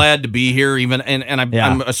 I'm glad to be here, even, and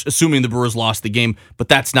I'm assuming the Brewers lost the game, but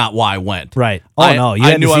that's not why I went. Right. Oh, no, you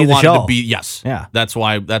I had knew to see I the wanted show. to be, yes. Yeah. That's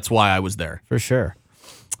why I was there. For sure.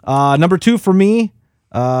 Number 2 for me,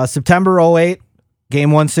 September 08,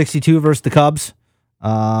 game 162 versus the Cubs.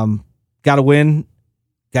 Got to win.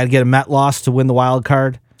 Got to get a Met loss to win the wild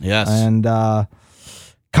card. Yes. And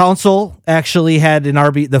Counsell actually had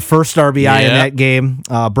the first RBI in that game.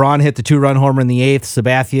 Braun hit the 2-run homer in the 8th.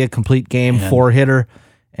 Sabathia, complete game, 4-hitter.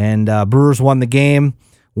 And Brewers won the game.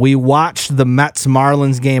 We watched the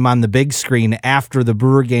Mets-Marlins game on the big screen after the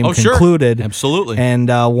Brewer game concluded. Sure. Absolutely. And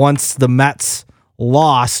once the Mets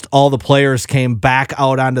lost, all the players came back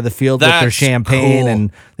out onto the field with their champagne, and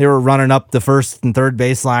they were running up the first and third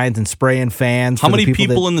base lines and spraying fans. How many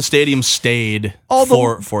people in the stadium stayed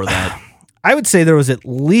for that? I would say there was at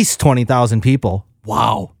least 20,000 people.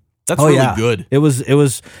 Wow. That's really good.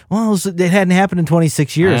 It hadn't happened in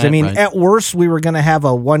 26 years. At worst, we were going to have a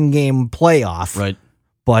 1-game playoff. Right.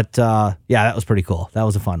 But, that was pretty cool. That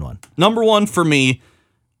was a fun one. Number 1 for me,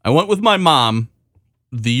 I went with my mom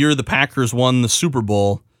the year the Packers won the Super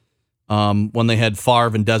Bowl when they had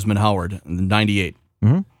Favre and Desmond Howard in '98.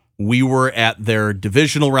 Mm-hmm. We were at their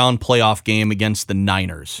divisional round playoff game against the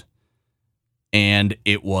Niners. And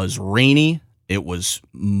it was rainy. It was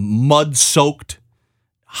mud-soaked.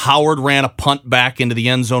 Howard ran a punt back into the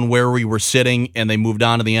end zone where we were sitting, and they moved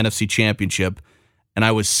on to the NFC Championship. And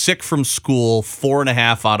I was sick from school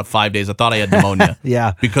 4.5 out of 5 days. I thought I had pneumonia.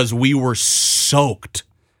 Yeah. Because we were soaked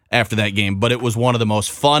after that game. But it was one of the most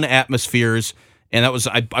fun atmospheres. And that was,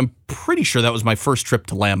 I'm pretty sure that was my first trip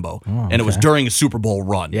to Lambeau. And it was during a Super Bowl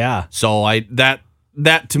run. Yeah. So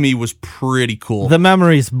that to me was pretty cool. The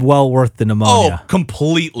memory's well worth the pneumonia. Oh,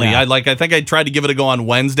 completely. Yeah. I think I tried to give it a go on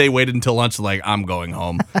Wednesday, waited until lunch, like, I'm going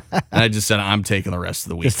home. And I just said, I'm taking the rest of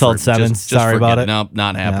the week. Just told Sevens, sorry about it. Nope,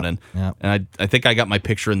 not happening. Yep. And I think I got my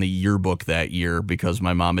picture in the yearbook that year because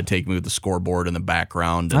my mom had taken me with the scoreboard in the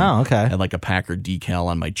background. And okay. had like a Packer decal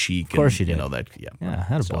on my cheek. Of course and, you did. Yeah,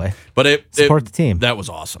 had a boy. But support the team. That was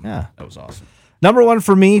awesome. Yeah. That was awesome. Number 1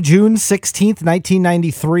 for me, June 16th,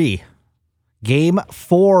 1993. Game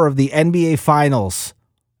 4 of the NBA Finals,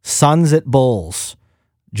 Suns at Bulls.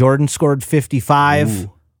 Jordan scored 55.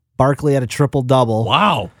 Ooh. Barkley had a triple-double.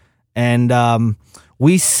 Wow. And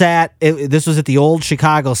we sat, this was at the old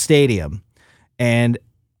Chicago Stadium. And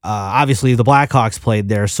obviously the Blackhawks played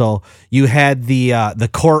there. So you had the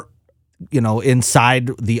court,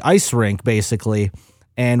 inside the ice rink, basically.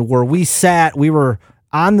 And where we sat, we were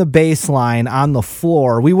on the baseline, on the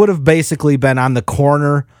floor. We would have basically been on the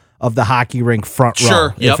corner of the hockey rink front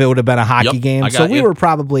row if it would have been a hockey game. So we were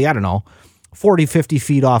probably, 40, 50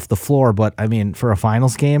 feet off the floor. But, for a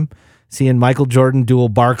finals game, seeing Michael Jordan duel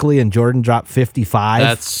Barkley and Jordan drop 55.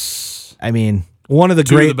 That's... one of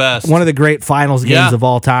the best. One of the great finals games of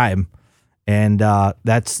all time. And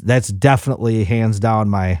that's definitely hands down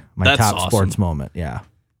my top awesome. sports moment. Yeah.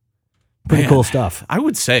 Pretty cool stuff. I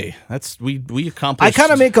would say we accomplished. I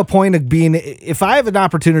kind of make a point of being, if I have an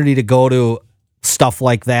opportunity to go to stuff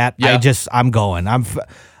like that, I'm going.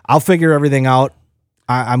 I'll figure everything out.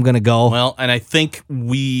 I'm going to go. Well, and I think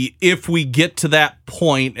if we get to that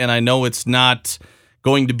point, and I know it's not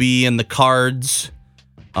going to be in the cards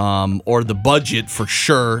or the budget for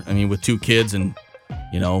sure. With 2 kids and,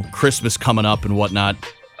 Christmas coming up and whatnot,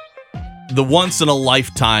 the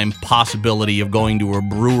once-in-a-lifetime possibility of going to a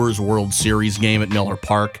Brewers World Series game at Miller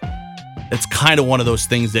Park, it's kind of one of those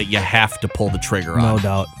things that you have to pull the trigger on. No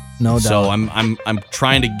doubt. No doubt. So I'm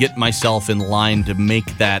trying to get myself in line to make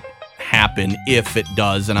that happen if it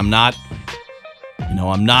does, and I'm not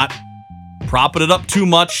propping it up too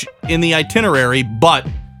much in the itinerary, but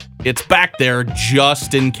it's back there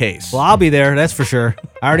just in case. Well, I'll be there, that's for sure.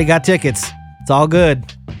 I already got tickets. It's all good.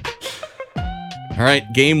 All right,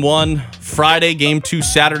 game 1 Friday, game 2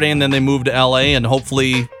 Saturday, and then they move to LA, and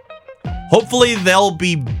hopefully they'll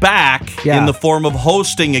be back in the form of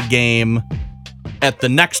hosting a game at the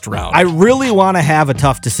next round. I really want to have a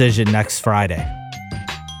tough decision next Friday.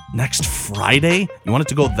 Next Friday? You want it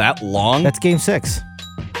to go that long? That's game 6.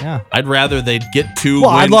 Yeah. I'd rather they'd get 2. Well,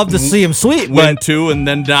 I'd love to see him sweep. Win 2 and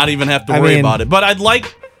then not even have to worry about it. But I'd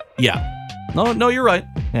like... Yeah. No, you're right.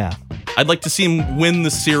 Yeah. I'd like to see him win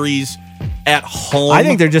the series at home. I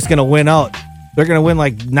think they're just going to win out. They're going to win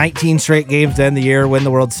like 19 straight games to end the year, win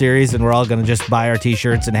the World Series, and we're all going to just buy our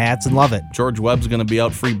T-shirts and hats and love it. George Webb's going to be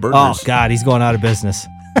out free burgers. Oh, God, he's going out of business.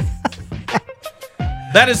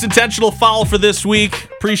 That is Intentional Foul for this week.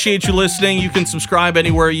 Appreciate you listening. You can subscribe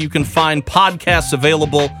anywhere you can find podcasts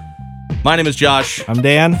available. My name is Josh. I'm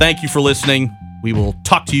Dan. Thank you for listening. We will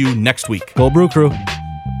talk to you next week. Go Brew Crew.